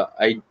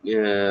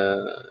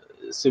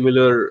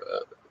similar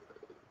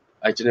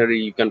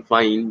itinerary you can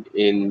find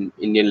in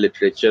Indian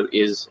literature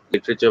is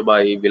literature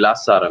by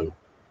Vilas Sarang.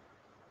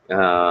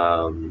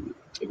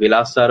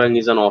 Vilas Sarang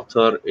is an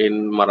author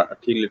in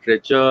Marathi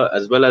literature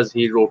as well as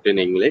he wrote in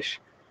English.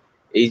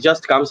 He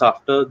just comes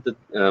after the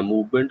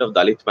movement of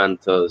Dalit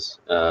Panthers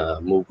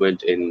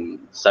movement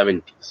in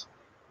 70s.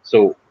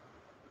 So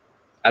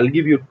I'll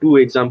give you two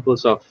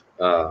examples of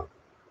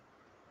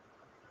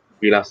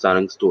Vilas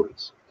Sarang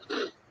stories.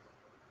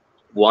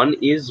 One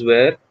is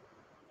where,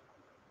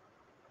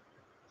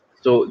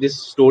 so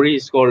this story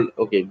is called,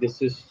 okay,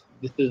 this is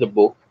a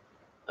book.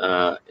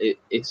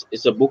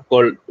 It's a book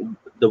called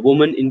The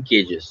Woman in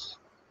Cages.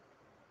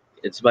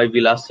 It's by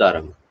Vilas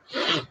Sarang,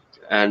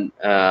 and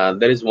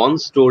there is one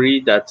story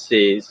that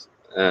says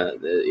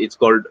it's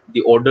called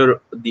the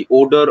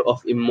Odor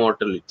of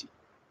Immortality,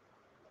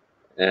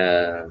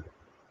 uh,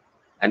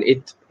 and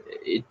it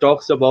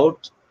talks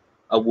about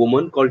a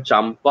woman called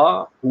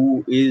Champa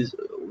who is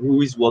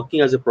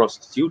working as a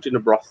prostitute in a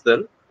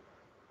brothel,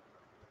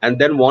 and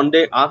then one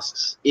day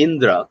asks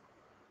Indra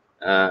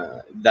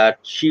that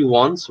she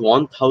wants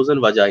 1,000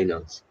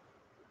 vaginas,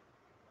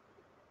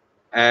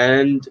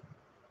 and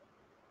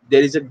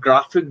there is a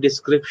graphic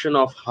description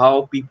of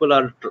how people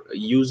are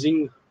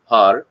using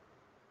her,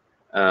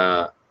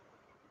 uh,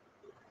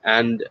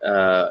 and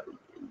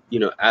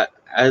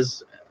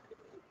as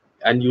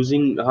and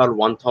using her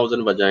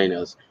 1,000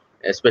 vaginas,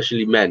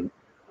 especially men,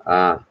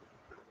 uh,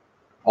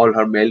 all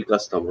her male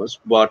customers.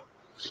 But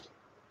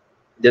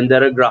then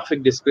there are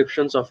graphic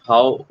descriptions of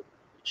how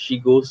she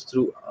goes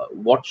through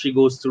what she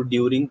goes through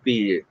during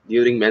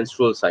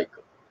menstrual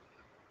cycle.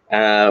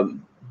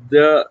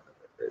 The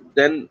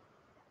Then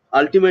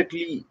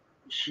ultimately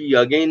she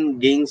again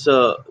gains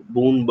a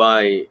boon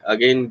by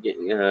again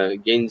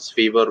gains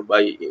favor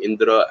by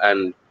Indra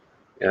uh,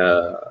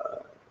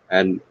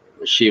 and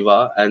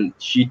Shiva, and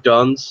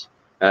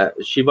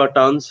Shiva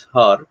turns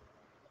her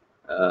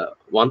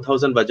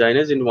 1,000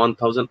 vaginas in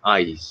 1,000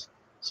 eyes.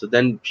 So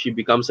then she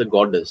becomes a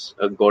goddess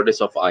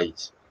of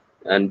eyes,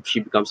 and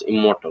she becomes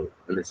immortal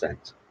in a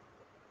sense.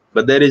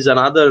 But there is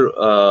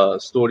another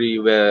story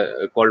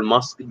where called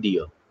Musk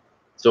Deer.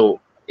 So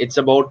it's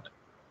about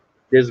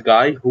this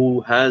guy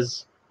who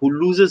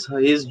loses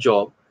his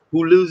job,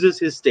 who loses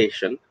his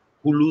station,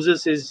 who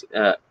loses his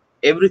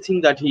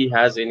everything that he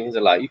has in his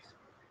life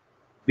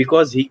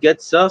because he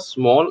gets a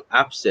small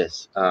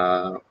abscess.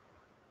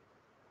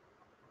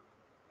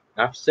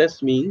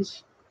 Abscess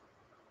means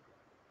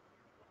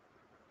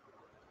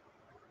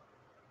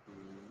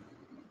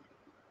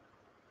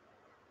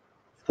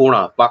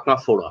foda, pakna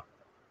foda,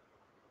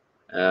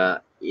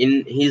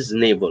 in his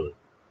navel,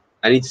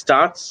 and it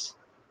starts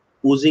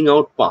oozing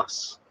out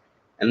pus,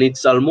 and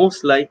it's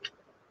almost like,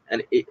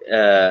 and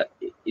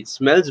it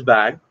smells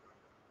bad,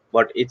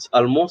 but it's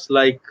almost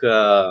like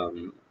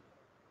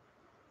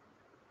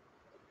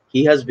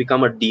he has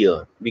become a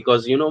deer,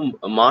 because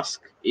a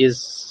musk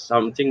is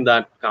something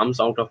that comes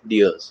out of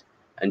deers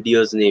and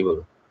deer's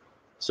navel.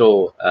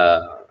 So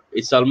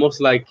it's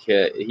almost like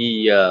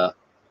he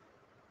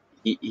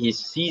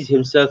sees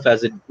himself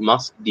as a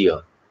musk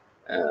deer,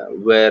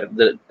 where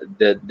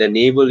the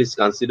navel is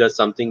considered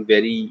something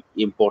very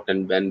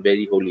important and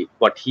very holy,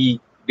 but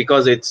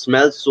because it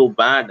smells so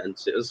bad and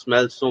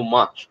smells so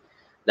much,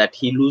 that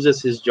he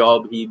loses his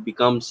job, he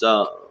becomes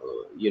a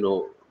you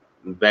know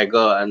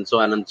beggar, and so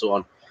on and so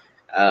on.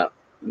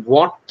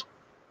 What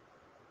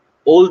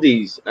all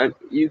these, and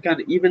you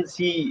can even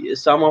see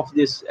some of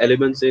these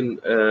elements in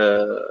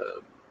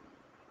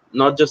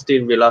not just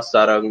in Vilas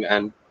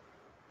Sarang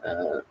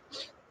uh,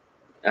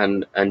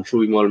 and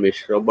Shuimal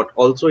Mishra, but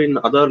also in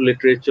other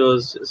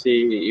literatures, say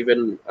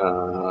even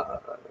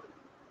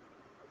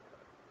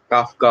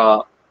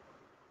Kafka,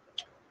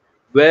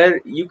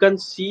 where you can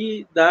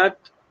see that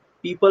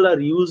people are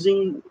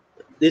using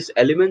these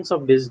elements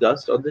of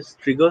disgust or these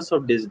triggers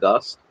of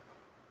disgust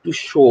to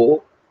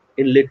show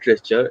in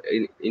literature,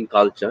 in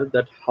culture,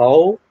 that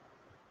how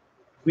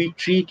we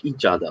treat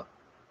each other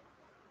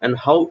and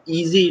how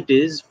easy it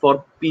is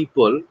for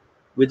people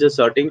with a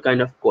certain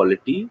kind of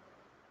quality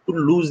to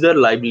lose their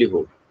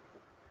livelihood.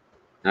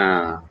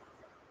 Uh,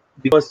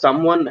 because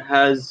someone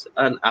has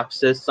an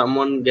abscess,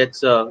 someone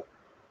uh,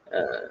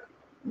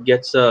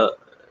 gets a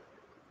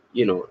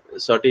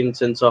certain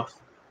sense of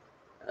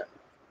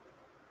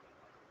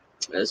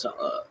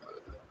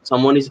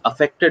someone is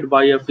affected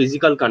by a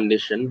physical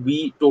condition,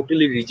 we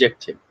totally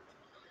reject him.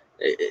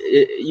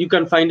 You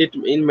can find it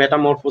in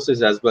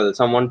Metamorphosis as well.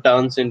 Someone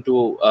turns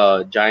into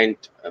a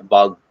giant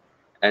bug,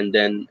 and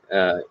then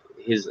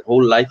his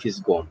whole life is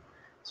gone.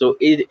 So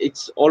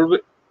it's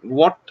always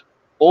what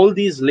all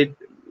these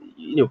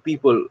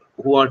people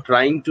who are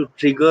trying to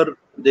trigger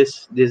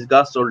this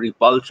disgust or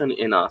repulsion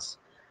in us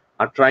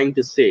are trying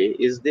to say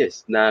is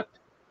this, that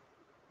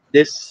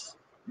this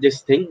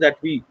this thing that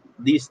we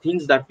these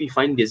things that we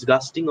find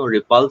disgusting or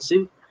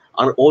repulsive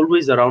are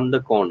always around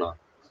the corner.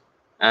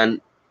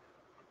 And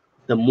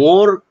the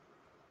more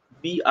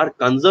we are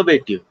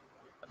conservative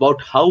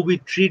about how we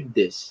treat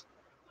this,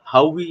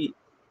 how we,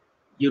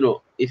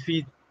 if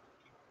we,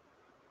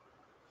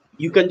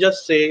 you can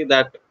just say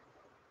that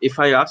if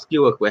I ask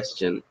you a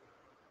question,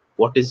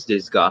 what is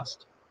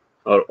disgust,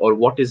 or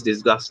what is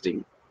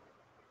disgusting,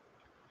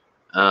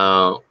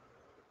 uh,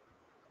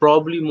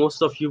 probably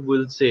most of you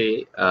will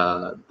say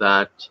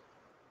that,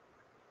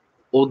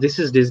 oh, this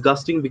is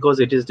disgusting because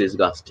it is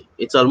disgusting.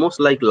 It's almost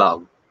like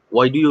love.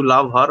 Why do you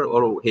love her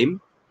or him?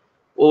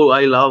 Oh,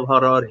 I love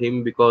her or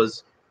him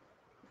because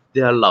they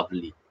are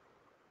lovely.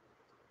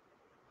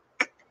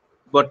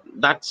 But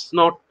that's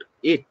not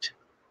it.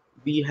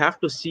 We have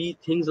to see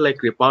things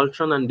like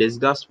repulsion and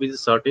disgust with a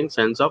certain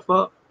sense of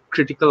a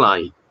critical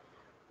eye.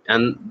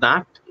 And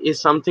that is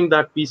something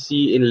that we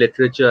see in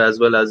literature as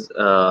well as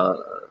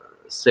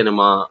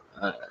cinema,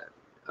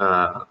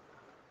 uh,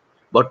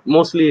 but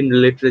mostly in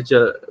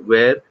literature,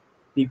 where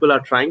people are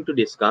trying to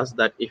discuss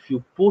that if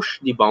you push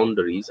the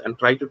boundaries and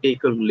try to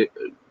take a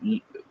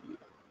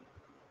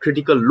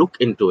critical look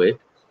into it,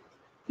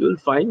 you will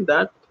find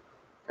that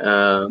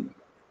um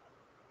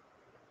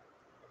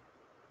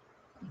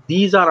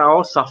these are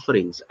our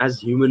sufferings as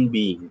human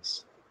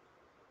beings,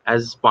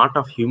 as part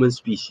of human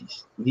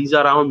species. These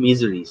are our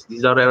miseries,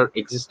 these are our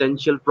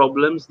existential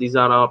problems, these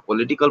are our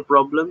political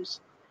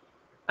problems,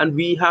 and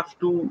we have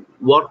to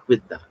work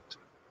with that.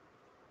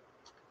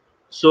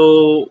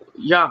 So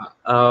yeah,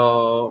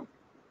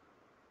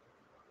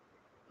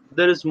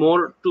 there is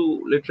more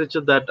to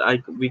literature that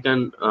we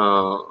can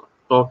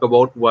talk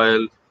about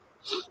while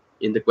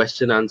in the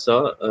question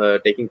answer,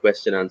 taking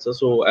question answer.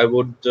 So I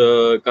would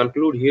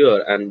conclude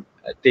here and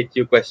take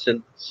your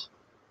questions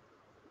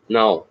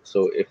now,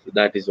 so if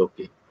that is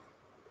okay.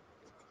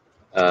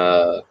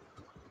 uh,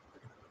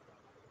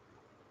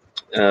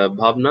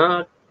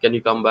 Bhavna, can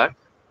you come back?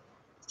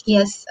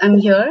 Yes, I'm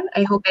here.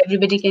 I hope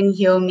everybody can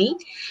hear me.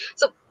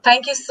 So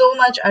thank you so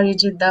much,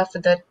 Arijeet, for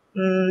that.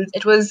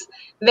 It was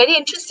very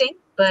interesting,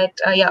 but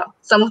yeah,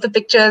 some of the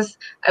pictures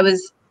I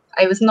was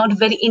not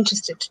very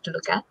interested to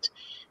look at.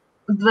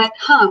 But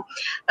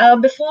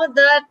before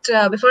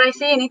that, before I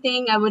say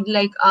anything, I would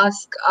like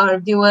ask our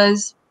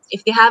viewers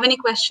if they have any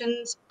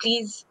questions,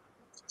 please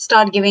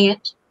start giving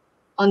it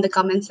on the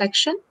comment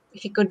section.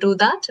 If you could do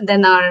that,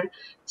 then our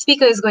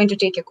speaker is going to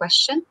take your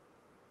question.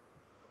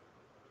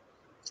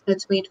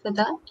 Let's wait for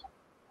that.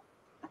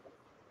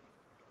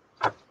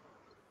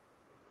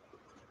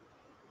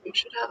 We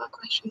should have our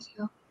questions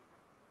here.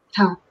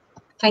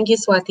 Thank you,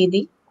 Swati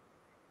Di.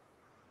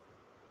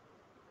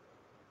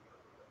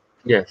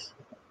 Yes.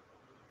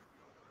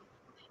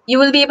 You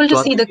will be able to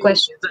see Swati the is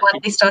questions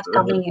once they start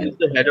coming she's in.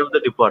 the head of the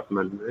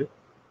department, right?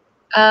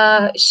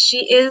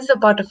 She is a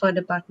part of our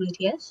department,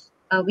 yes.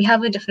 We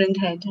have a different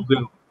head.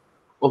 Okay.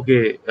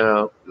 Okay.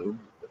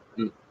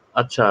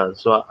 Acha.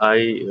 So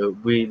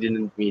we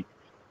didn't meet,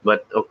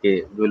 but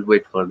okay, we'll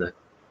wait for that.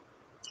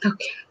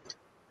 Okay.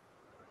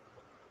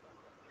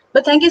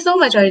 But thank you so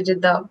much,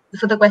 Arijeet,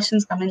 for the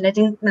questions coming.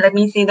 Let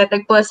me say that,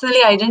 like,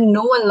 personally, I didn't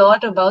know a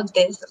lot about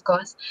this, of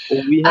course.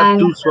 Oh, we have And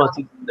two Swati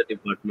in the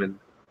department.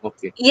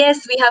 Okay.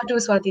 yes, we have two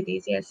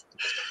Swatitis, yes.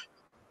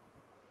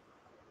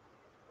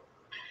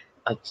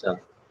 Acha.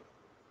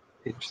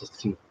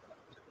 Interesting.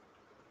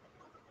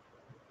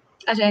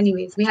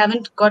 Anyways, we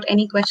haven't got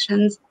any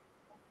questions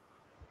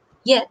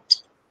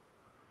yet.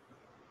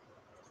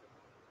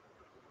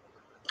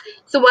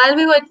 So while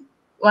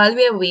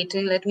we are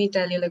waiting, let me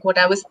tell you like what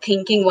I was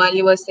thinking while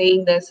you were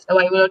saying this,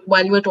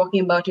 while you were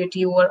talking about it,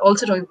 you were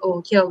also talking.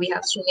 Oh, here we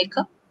have Sri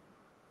Lanka.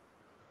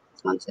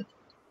 One second.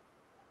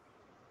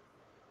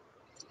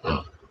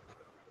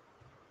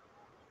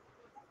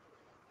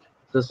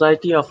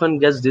 Society often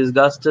gets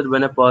disgusted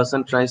when a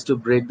person tries to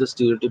break the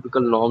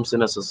stereotypical norms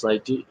in a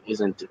society,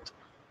 isn't it?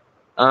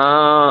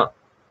 Uh,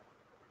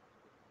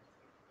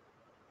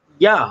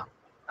 yeah.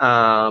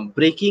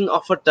 Breaking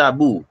of a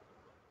taboo.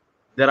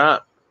 There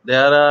are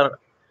there are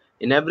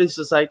in every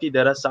society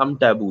there are some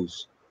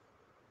taboos.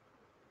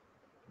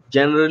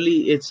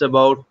 Generally, it's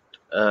about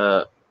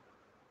uh,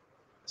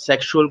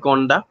 sexual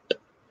conduct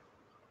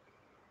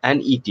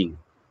and eating,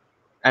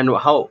 and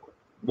how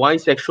why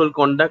sexual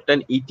conduct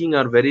and eating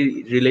are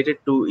very related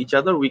to each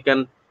other. We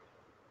can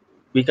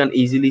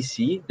easily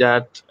see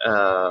that.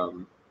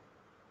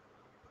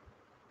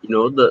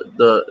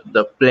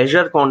 The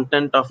pleasure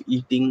content of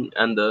eating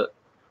and the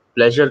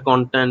pleasure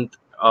content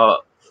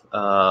of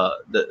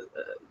the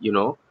you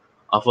know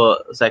of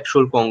a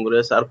sexual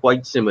congress are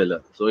quite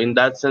similar. So in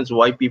that sense,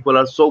 why people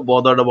are so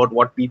bothered about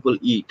what people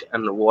eat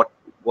and what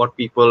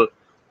people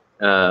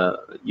uh,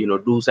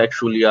 do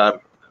sexually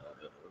are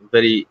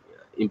very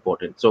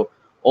important. So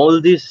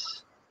all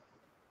these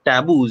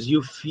taboos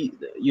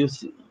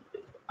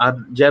are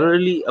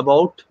generally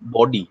about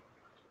body.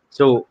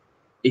 So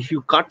if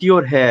you cut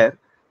your hair,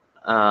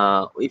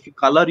 if you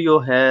color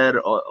your hair,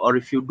 or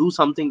if you do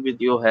something with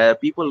your hair,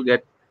 people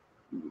get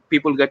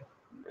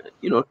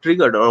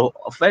triggered or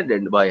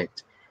offended by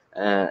it.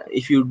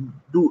 If you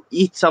do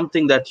eat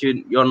something that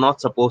you're not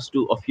supposed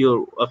to, if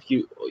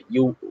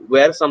you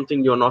wear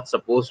something you're not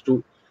supposed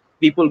to,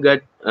 people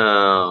get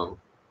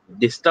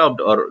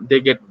disturbed, or they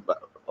get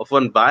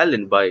often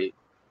violent by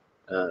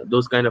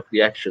those kind of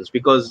reactions,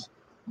 because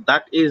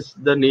that is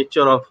the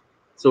nature of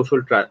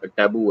social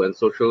taboo and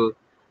social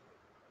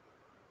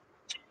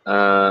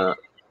uh,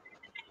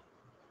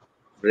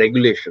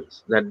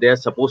 regulations, that they are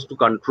supposed to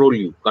control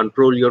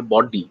your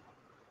body.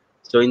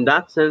 So in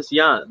that sense,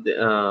 yeah,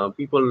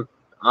 people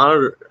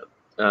are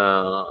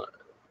uh,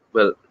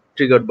 well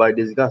triggered by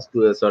disgust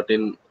to a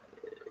certain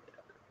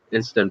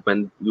instant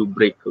when you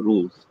break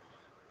rules.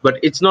 But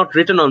it's not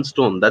written on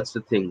stone. That's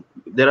the thing.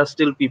 There are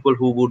still people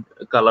who would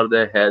color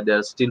their hair. There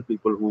are still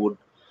people who would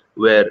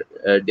wear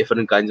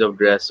different kinds of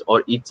dress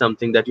or eat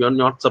something that you're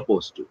not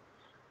supposed to,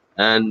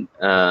 and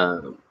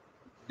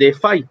they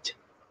fight,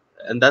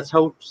 and that's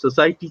how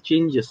society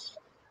changes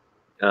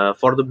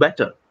for the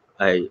better.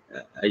 I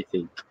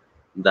think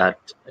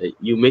that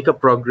you make a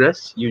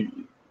progress.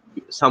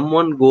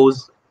 Someone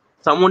goes,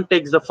 someone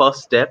takes the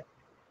first step.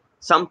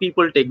 Some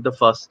people take the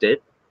first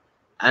step,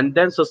 and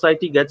then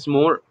society gets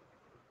more,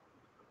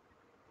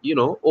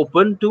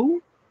 open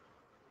to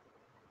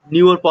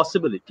newer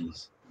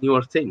possibilities,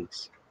 newer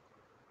things.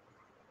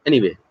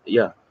 Anyway,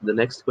 yeah. The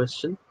next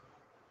question.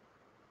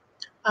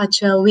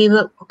 Acha, we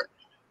will. Okay.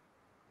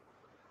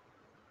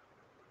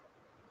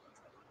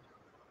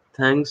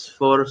 Thanks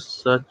for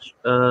such.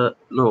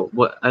 No,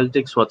 I'll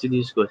take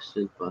Swatini's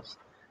question first.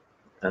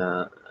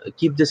 Uh,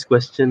 Keep this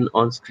question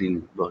on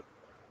screen, but.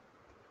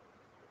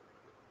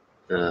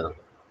 Uh,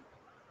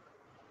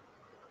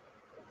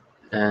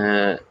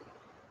 uh,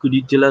 could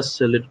you tell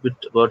us a little bit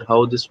about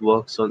how this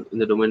works in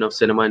the domain of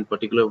cinema, in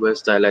particular, where uh,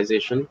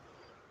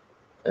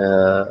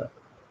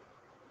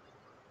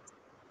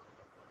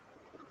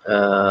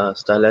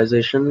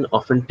 stylization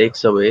often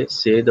takes away,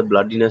 say, the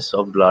bloodiness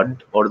of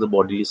blood or the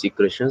bodily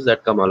secretions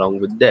that come along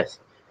with death?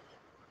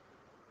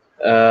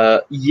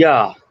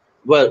 Yeah,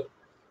 well,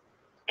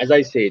 as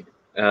I said,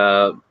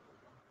 uh,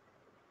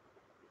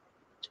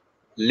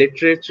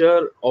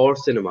 literature or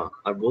cinema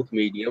are both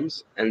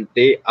mediums, and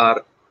they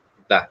are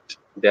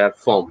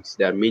forms,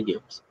 they are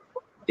mediums.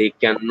 They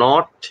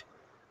cannot,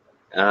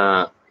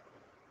 uh,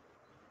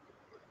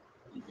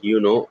 you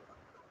know,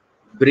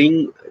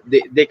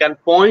 they can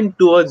point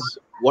towards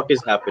what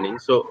is happening.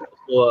 So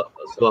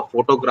a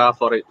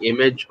photograph or an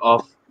image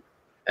of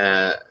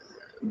uh,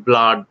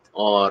 blood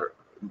or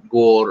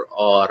gore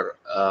or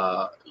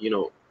uh,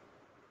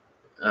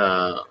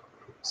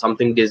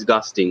 something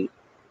disgusting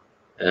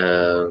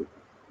uh,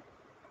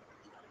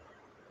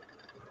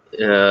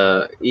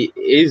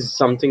 is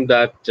something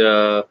that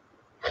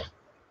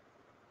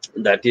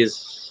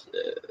is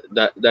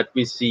that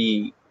we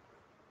see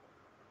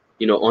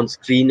on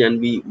screen, and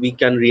we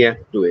can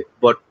react to it.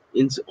 But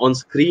on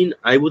screen,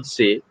 I would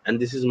say, and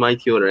this is my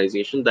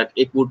theorization, that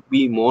it would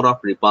be more of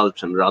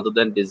repulsion rather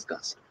than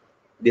disgust.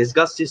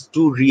 Disgust is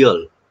too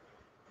real.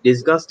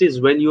 Disgust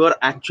is when you are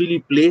actually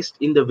placed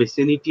in the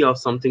vicinity of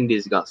something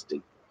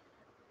disgusting.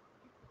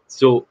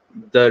 So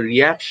the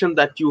reaction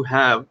that you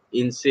have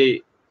in,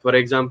 say, for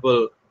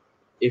example,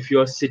 if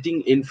you are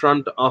sitting in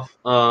front of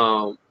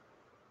a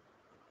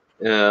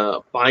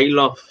pile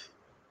of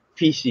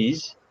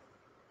feces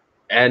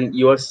and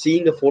you are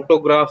seeing a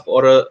photograph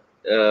or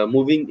a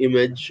moving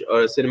image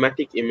or a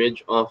cinematic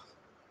image of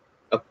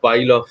a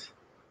pile of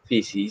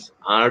feces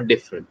are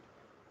different.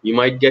 You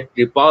might get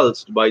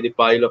repulsed by the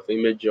pile of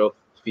image of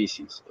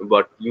feces,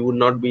 but you would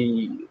not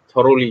be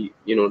thoroughly,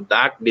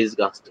 that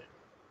disgusted.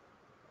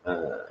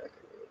 Uh,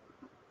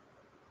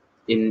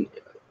 in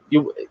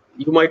you,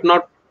 you might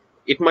not.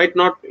 It might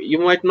not. You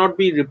might not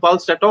be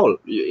repulsed at all.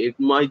 It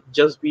might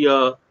just be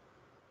a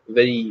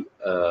very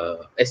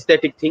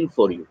aesthetic thing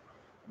for you.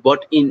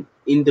 But in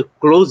the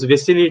close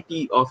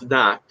vicinity of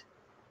that,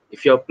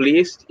 if you are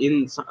placed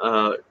in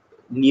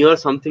near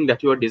something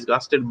that you are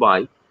disgusted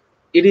by,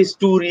 it is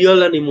too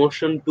real an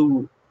emotion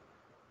to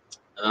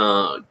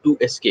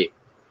escape.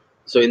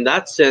 So in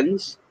that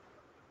sense,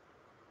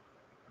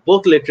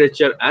 both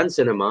literature and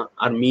cinema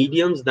are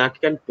mediums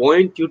that can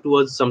point you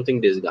towards something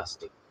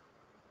disgusting,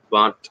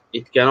 but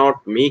it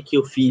cannot make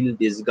you feel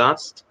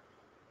disgust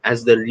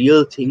as the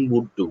real thing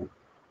would do,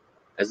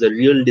 as the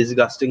real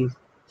disgusting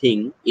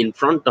thing in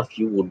front of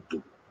you would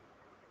do.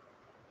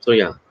 So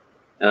yeah,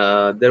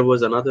 there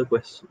was another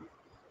question.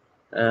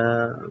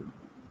 Uh,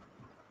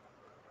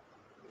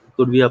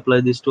 could we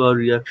apply this to our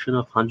reaction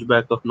of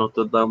Hunchback of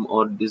Notre Dame,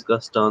 or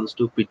disgust turns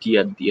to pity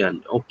at the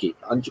end? Okay,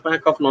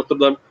 Hunchback of Notre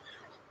Dame.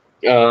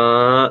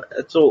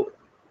 So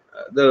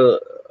the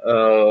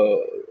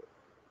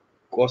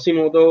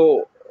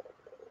Quasimodo,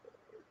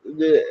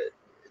 the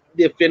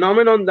the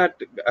phenomenon that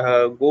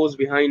goes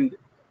behind,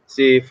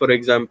 say, for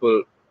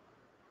example,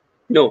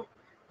 no,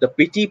 the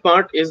pity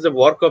part is the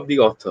work of the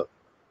author.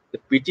 The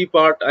pity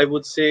part, I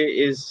would say,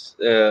 is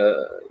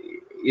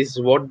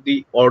what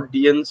the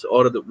audience,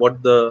 or uh,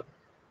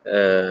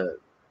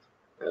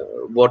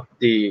 what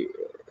the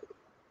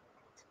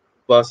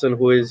person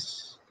who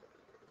is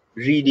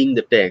reading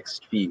the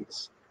text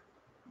feels.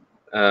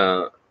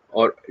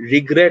 Or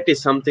regret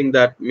is something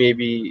that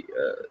maybe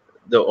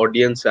the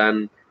audience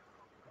and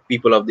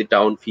people of the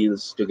town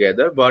feels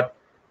together. But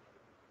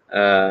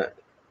uh,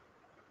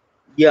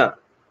 yeah,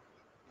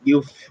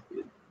 you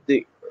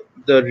the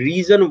the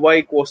reason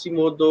why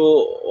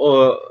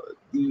Quasimodo,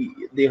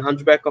 the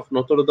Hunchback of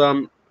Notre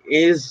Dame,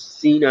 is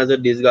seen as a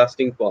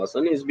disgusting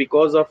person is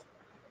because of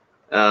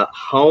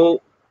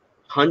how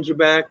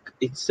Hunchback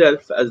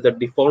itself, as the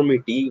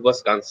deformity,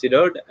 was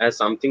considered as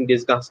something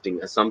disgusting,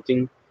 as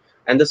something,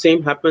 and the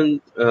same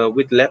happened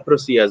with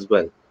leprosy as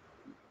well.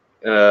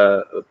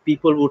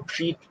 People would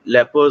treat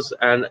lepers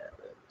and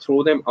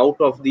throw them out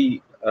of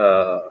the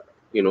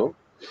you know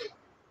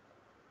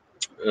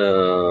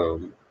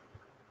um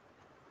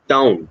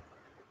town,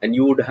 and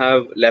you would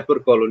have leper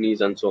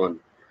colonies and so on.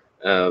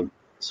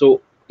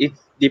 So it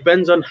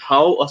depends on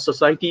how a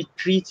society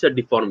treats a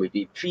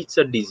deformity, treats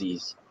a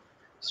disease.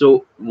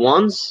 So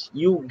once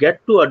you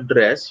get to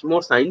address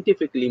more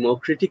scientifically, more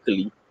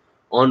critically,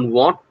 on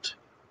what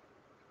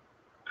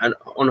and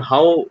on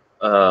how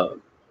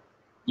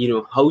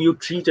how you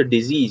treat a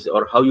disease,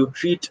 or how you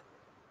treat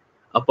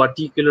a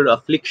particular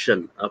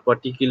affliction, a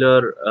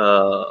particular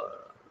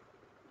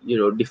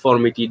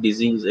deformity,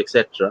 disease,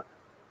 etc.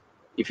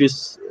 If you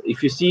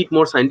see it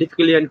more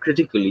scientifically and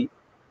critically,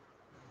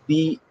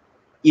 the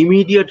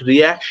immediate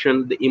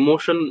reaction, the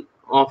emotion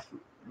of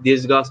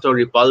disgust or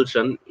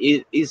repulsion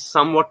is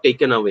somewhat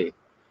taken away,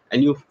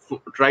 and you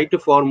try to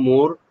form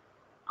more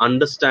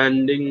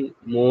understanding,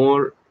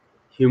 more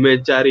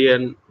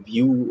humanitarian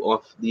view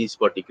of these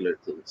particular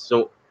things.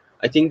 So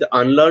I think the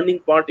unlearning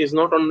part is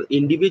not on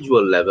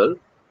individual level,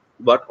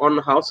 but on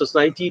how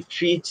society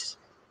treats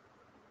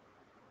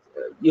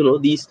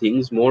these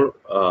things more,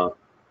 uh,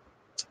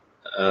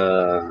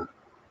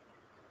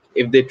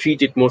 if they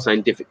treat it more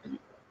scientifically.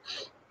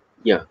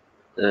 Yeah.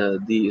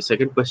 The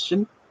second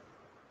question: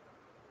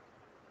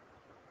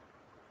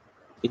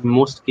 in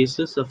most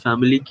cases, a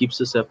family keeps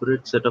a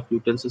separate set of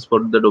utensils for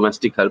the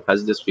domestic help.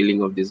 Has this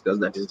feeling of disgust?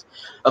 That is,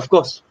 of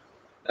course.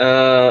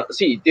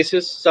 See, this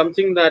is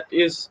something that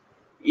is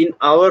in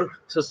our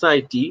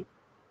society.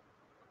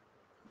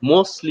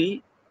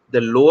 Mostly,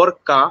 the lower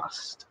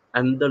caste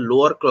and the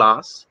lower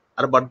class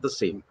are about the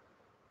same,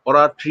 or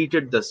are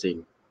treated the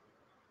same.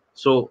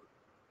 So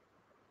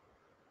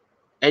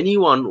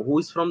anyone who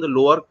is from the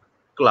lower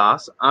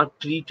class are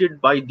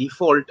treated by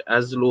default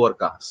as lower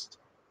caste,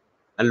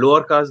 and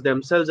lower caste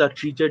themselves are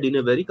treated in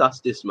a very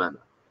casteist manner.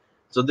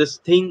 So this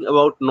thing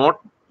about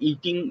not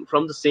eating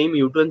from the same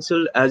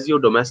utensil as your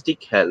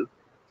domestic help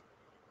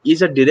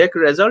is a uh,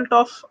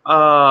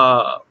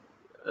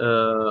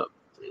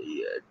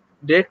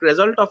 direct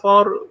result of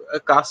our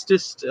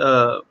casteist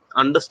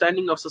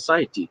understanding of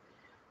society.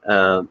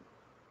 Uh,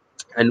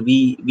 and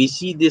we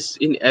see this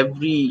in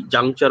every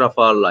juncture of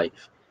our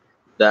life,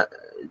 that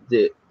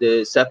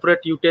the separate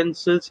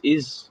utensils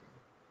is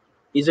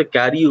a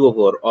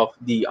carryover of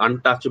the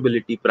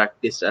untouchability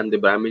practice and the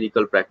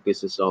Brahminical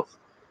practices of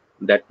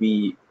that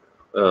we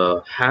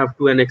have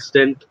to an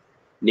extent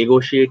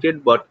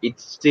negotiated, but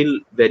it's still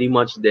very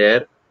much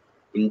there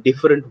in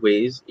different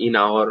ways in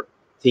our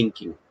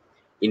thinking.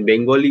 In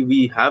Bengali,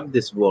 we have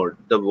this word,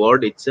 the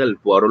word itself,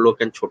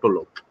 Borolok and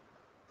Chotolok.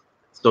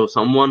 So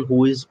someone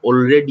who is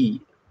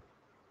already,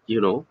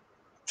 you know,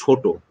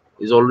 Choto,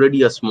 is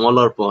already a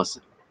smaller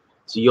person.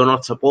 So you're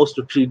not supposed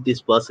to treat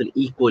this person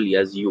equally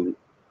as you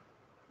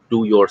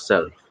do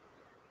yourself.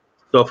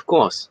 So of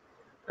course,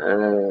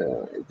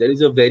 there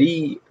is a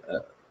very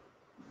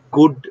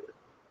good.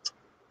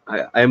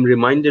 I am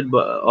reminded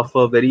of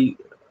a very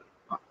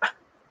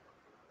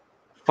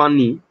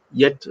funny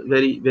yet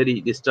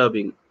very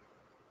disturbing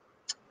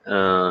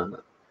uh,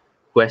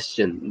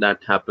 question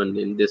that happened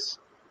in this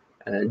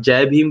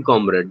Jai Bhim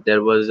Comrade.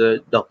 There was a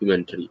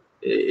documentary.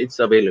 It's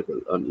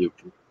available on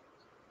YouTube.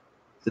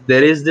 So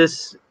there is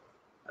this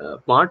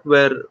part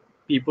where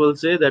people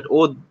say that,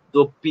 oh,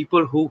 the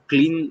people who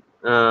clean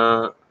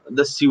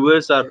the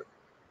sewers are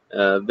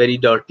very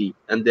dirty,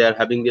 and they are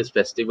having this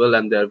festival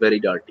and they are very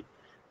dirty.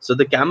 So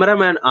the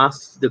cameraman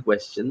asks the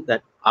question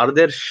that, are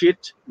their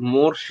shit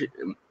more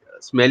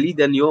smelly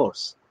than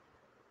yours?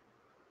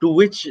 To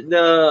which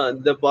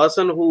the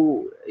person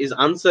who is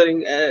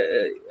answering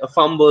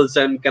fumbles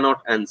and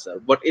cannot answer.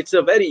 But it's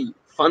a very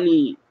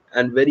funny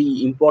and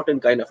very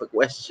important kind of a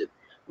question.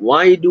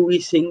 Why do we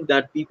think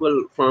that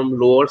people from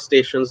lower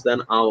stations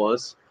than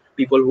ours,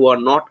 people who are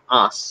not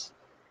us,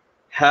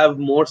 have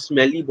more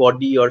smelly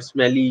body or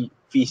smelly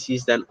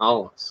feces than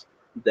ours,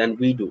 than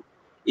we do?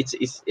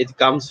 It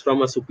comes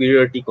from a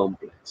superiority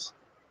complex.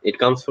 It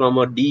comes from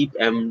a deep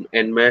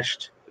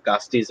enmeshed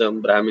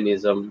casteism,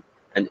 brahminism,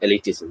 and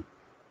elitism.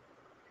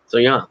 So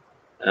yeah,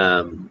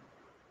 um,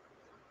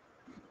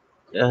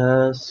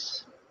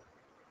 yes,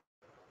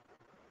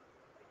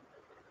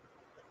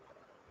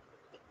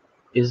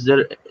 is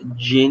there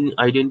gene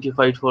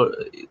identified for?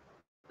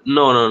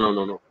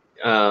 No.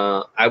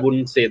 I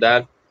wouldn't say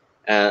that.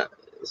 Uh,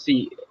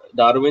 See,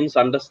 Darwin's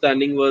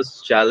understanding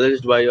was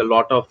challenged by a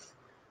lot of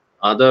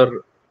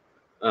other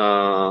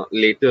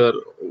later,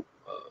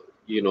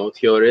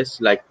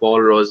 theorists like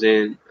Paul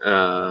Rosen,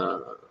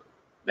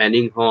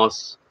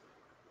 Manninghausen,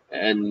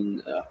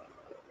 and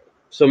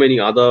so many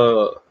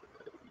other,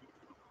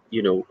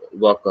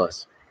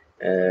 workers.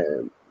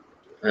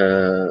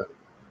 Uh,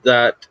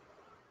 that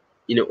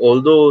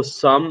although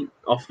some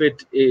of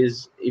it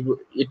is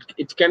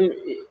it can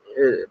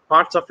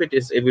parts of it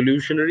is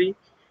evolutionary,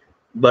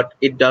 but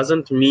it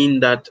doesn't mean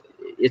that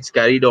it's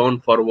carried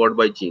on forward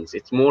by genes.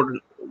 It's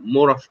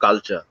more of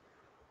culture,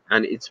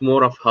 and it's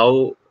more of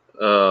how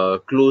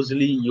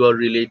closely you are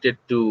related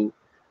to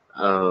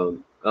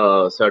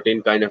a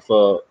certain kind of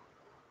a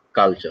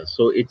culture.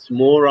 So it's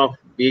more of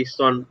based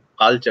on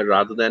culture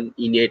rather than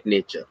innate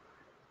nature.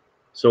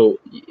 So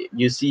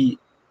you see,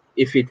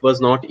 if it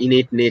was not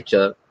innate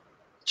nature,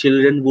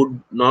 children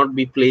would not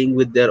be playing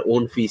with their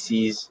own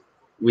feces,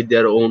 with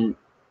their own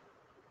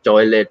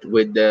toilet,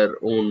 with their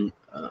own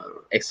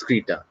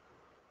excreta.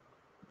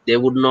 They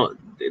would not.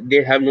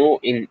 They have no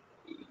you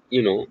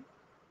know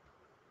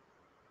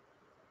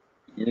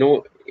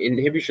no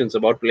inhibitions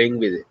about playing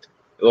with it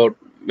or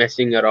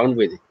messing around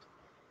with it.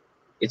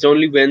 It's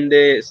only when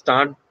they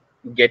start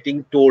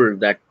getting told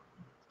that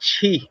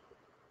chi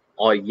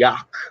or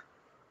yuck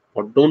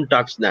or don't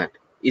touch that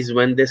is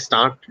when they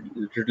start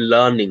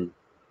learning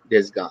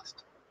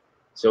disgust.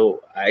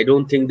 So I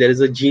don't think there is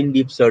a gene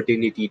deep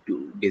certainty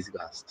to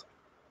disgust.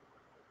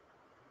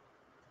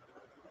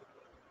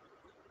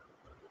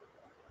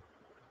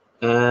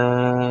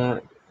 Uh,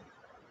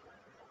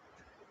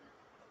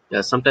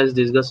 yeah, sometimes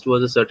disgust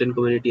was a certain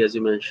community, as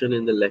you mentioned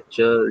in the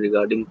lecture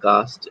regarding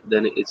caste.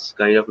 Then it's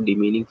kind of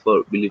demeaning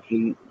for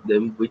belittling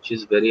them, which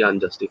is very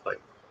unjustified.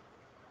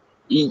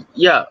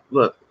 Yeah,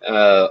 well,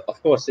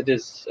 of course it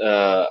is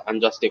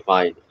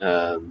unjustified,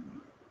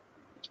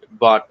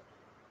 but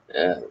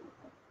uh,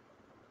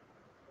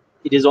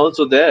 it is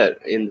also there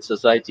in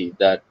society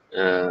that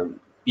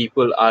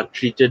people are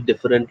treated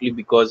differently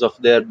because of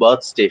their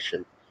birth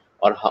station,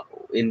 or how,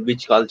 in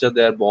which culture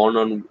they are born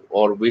on,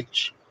 or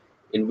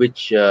in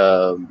which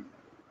uh,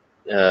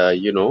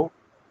 you know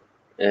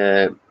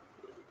uh,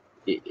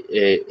 i-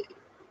 i-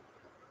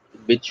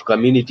 which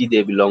community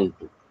they belong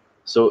to.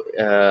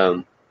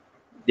 So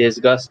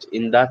disgust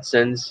in that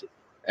sense,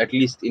 at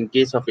least in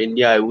case of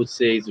India, I would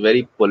say is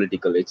very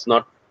political. It's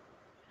not,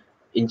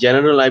 in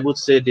general, I would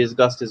say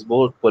disgust is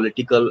both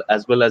political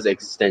as well as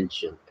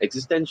existential.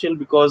 Existential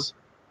because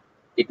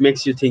it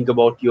makes you think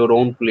about your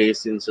own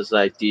place in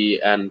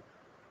society, and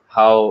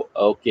how,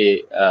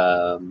 okay,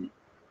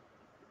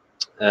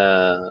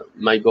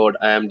 my god,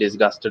 I am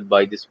disgusted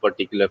by this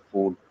particular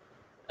food.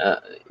 uh,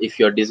 if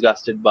you're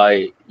disgusted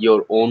by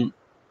your own,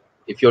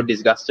 if you're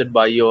disgusted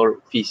by your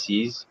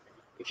feces,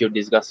 if you're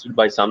disgusted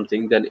by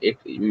something, then it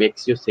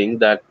makes you think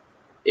that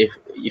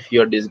if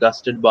you're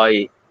disgusted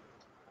by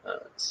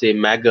say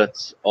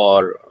maggots,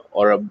 or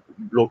a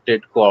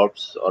bloated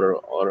corpse,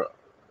 or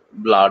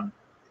blood,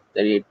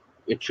 then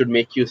it should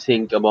make you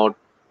think about,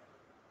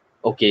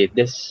 okay,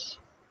 this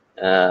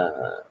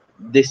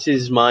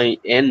is my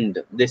end,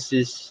 this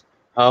is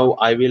how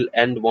I will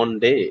end one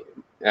day.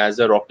 as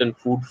a rotten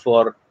food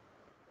for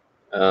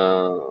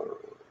uh,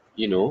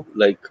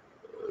 like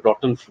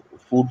rotten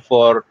food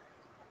for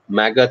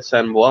maggots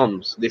and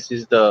worms. This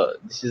is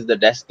the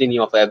destiny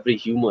of every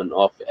human,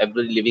 of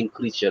every living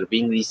creature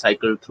being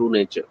recycled through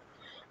nature.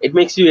 It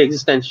makes you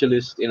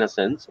existentialist in a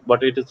sense,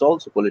 but it is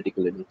also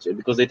political in nature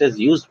because it is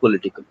used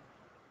politically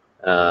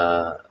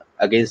uh,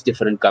 against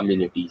different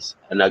communities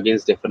and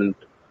against different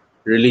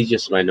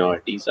religious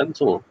minorities and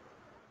so on.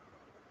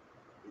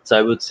 So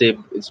I would say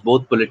it's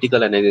both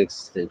political and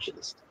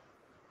existentialist.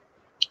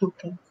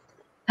 Okay.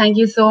 Thank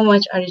you so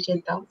much,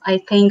 Arijeet. I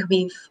think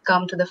we've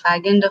come to the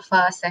fag end of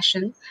our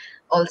session.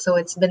 Also,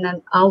 it's been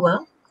an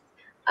hour.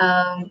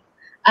 Um,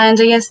 and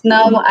I guess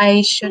now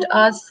I should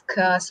ask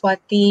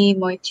Swati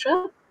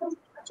Moitra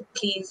to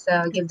please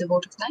give the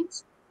vote of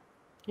thanks.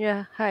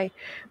 Yeah, hi.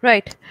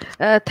 Right.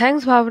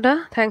 Thanks,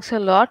 Bhavna. Thanks a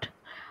lot.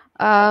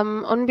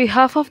 On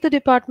behalf of the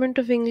Department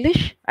of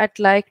English, I'd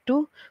like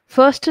to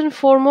first and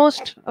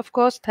foremost, of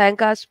course,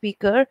 thank our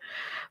speaker,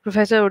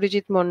 Professor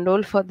Arijit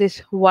Mondol, for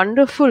this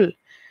wonderful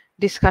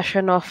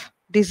discussion of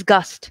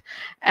disgust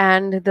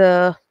and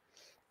the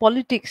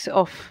politics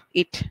of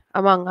it,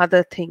 among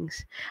other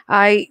things.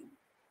 I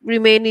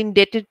remain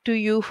indebted to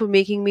you for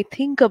making me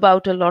think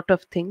about a lot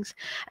of things,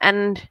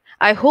 and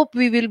I hope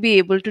we will be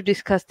able to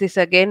discuss this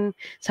again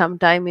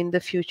sometime in the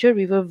future.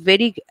 We were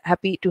very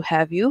happy to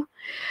have you.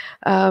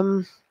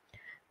 Um,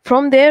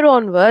 from there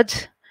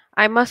onwards,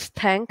 I must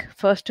thank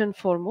first and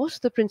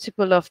foremost the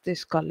principal of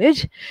this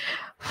college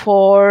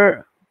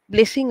for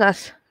blessing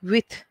us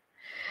with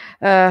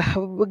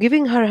uh,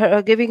 giving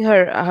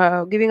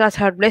us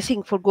her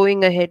blessing for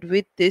going ahead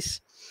with this,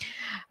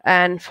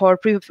 and for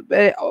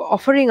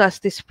offering us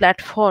this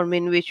platform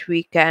in which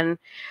we can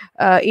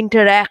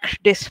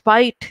interact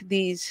despite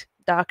these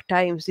dark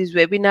times. These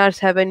webinars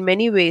have in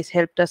many ways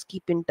helped us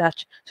keep in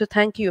touch. So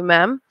thank you,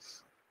 ma'am.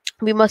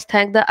 We must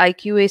thank the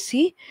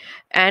IQAC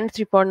and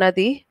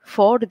Triparnadi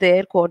for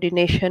their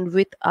coordination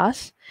with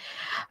us.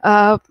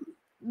 Uh,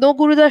 no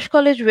Gurudas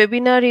College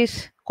webinar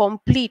is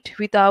complete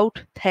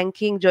without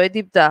thanking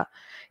Joydipda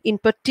in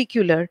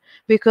particular,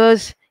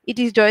 because it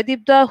is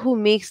Joydipda who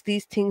makes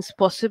these things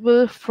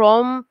possible,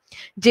 from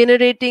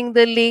generating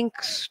the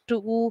links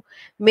to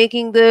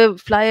making the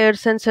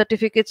flyers and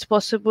certificates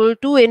possible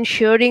to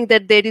ensuring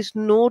that there is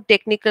no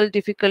technical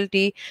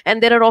difficulty.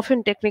 And there are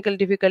often technical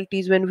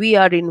difficulties when we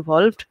are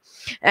involved.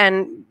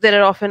 And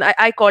there are often,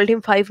 I called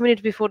him 5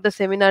 minutes before the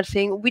seminar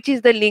saying, which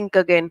is the link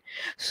again?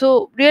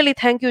 So really,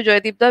 thank you,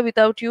 Joydipda.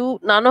 Without you,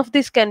 none of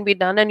this can be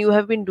done, and you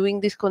have been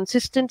doing this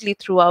consistently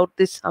throughout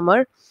this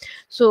summer.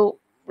 So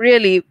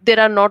really, there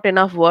are not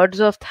enough words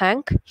of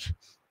thank.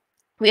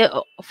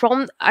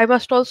 I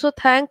must also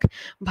thank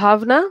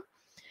Bhavna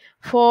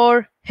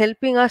for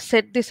helping us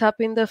set this up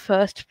in the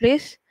first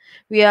place.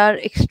 We are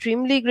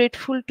extremely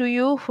grateful to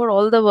you for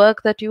all the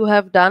work that you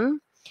have done.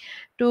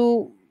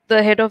 To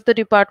the head of the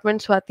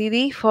department,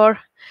 Swati, for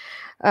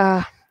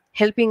uh,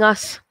 helping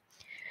us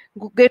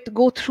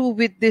go through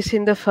with this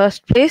in the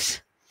first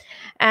place.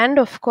 And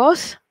of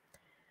course,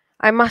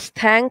 I must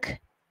thank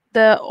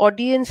the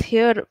audience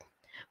here,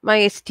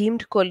 my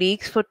esteemed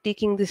colleagues, for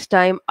taking this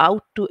time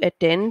out to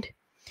attend,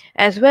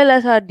 as well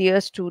as our dear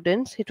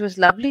students. It was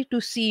lovely to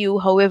see you,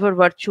 however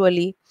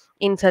virtually,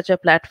 in such a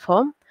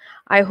platform.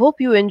 I hope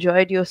you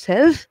enjoyed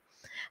yourselves,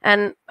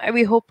 and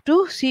we hope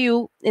to see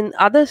you in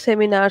other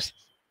seminars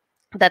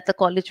that the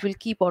college will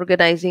keep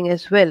organizing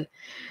as well.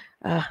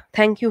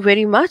 Thank you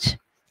very much.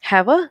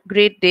 Have a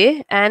great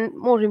day, and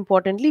more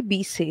importantly,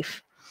 be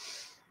safe.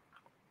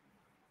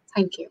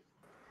 Thank you.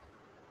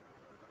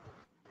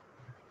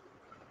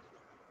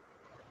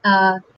 Uh,